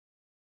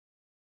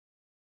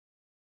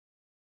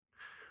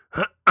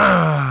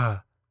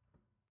 Hello,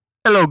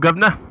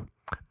 Governor.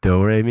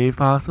 Do, re, mi,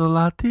 fa, sol,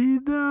 la, ti,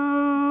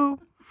 do.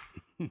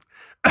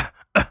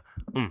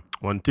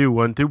 1, 2,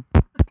 1, 2.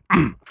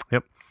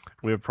 Yep.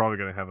 We're probably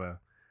going to have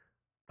a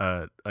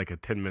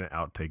 10-minute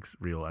outtakes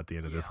reel at the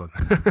end of this one.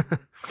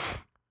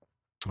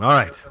 All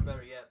right. Or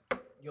better yet,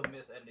 you'll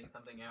miss editing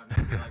something out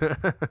and you'll be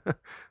like,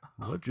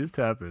 what just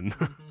happened?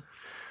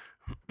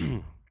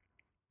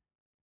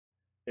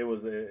 It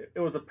was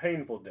a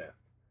painful death.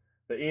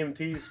 The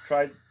EMTs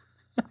tried.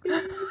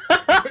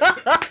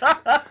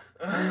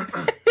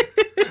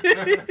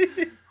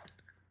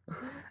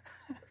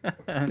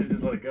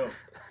 Just let it go.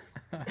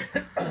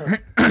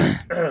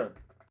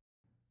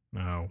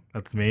 No,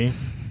 that's me.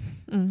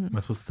 Mm-hmm. Am I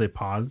supposed to say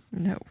pause?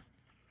 No.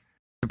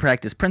 To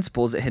practice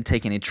principles, it had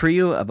taken a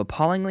trio of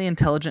appallingly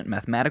intelligent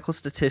mathematical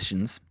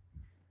statisticians.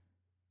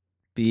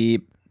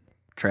 Beep.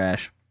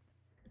 Trash.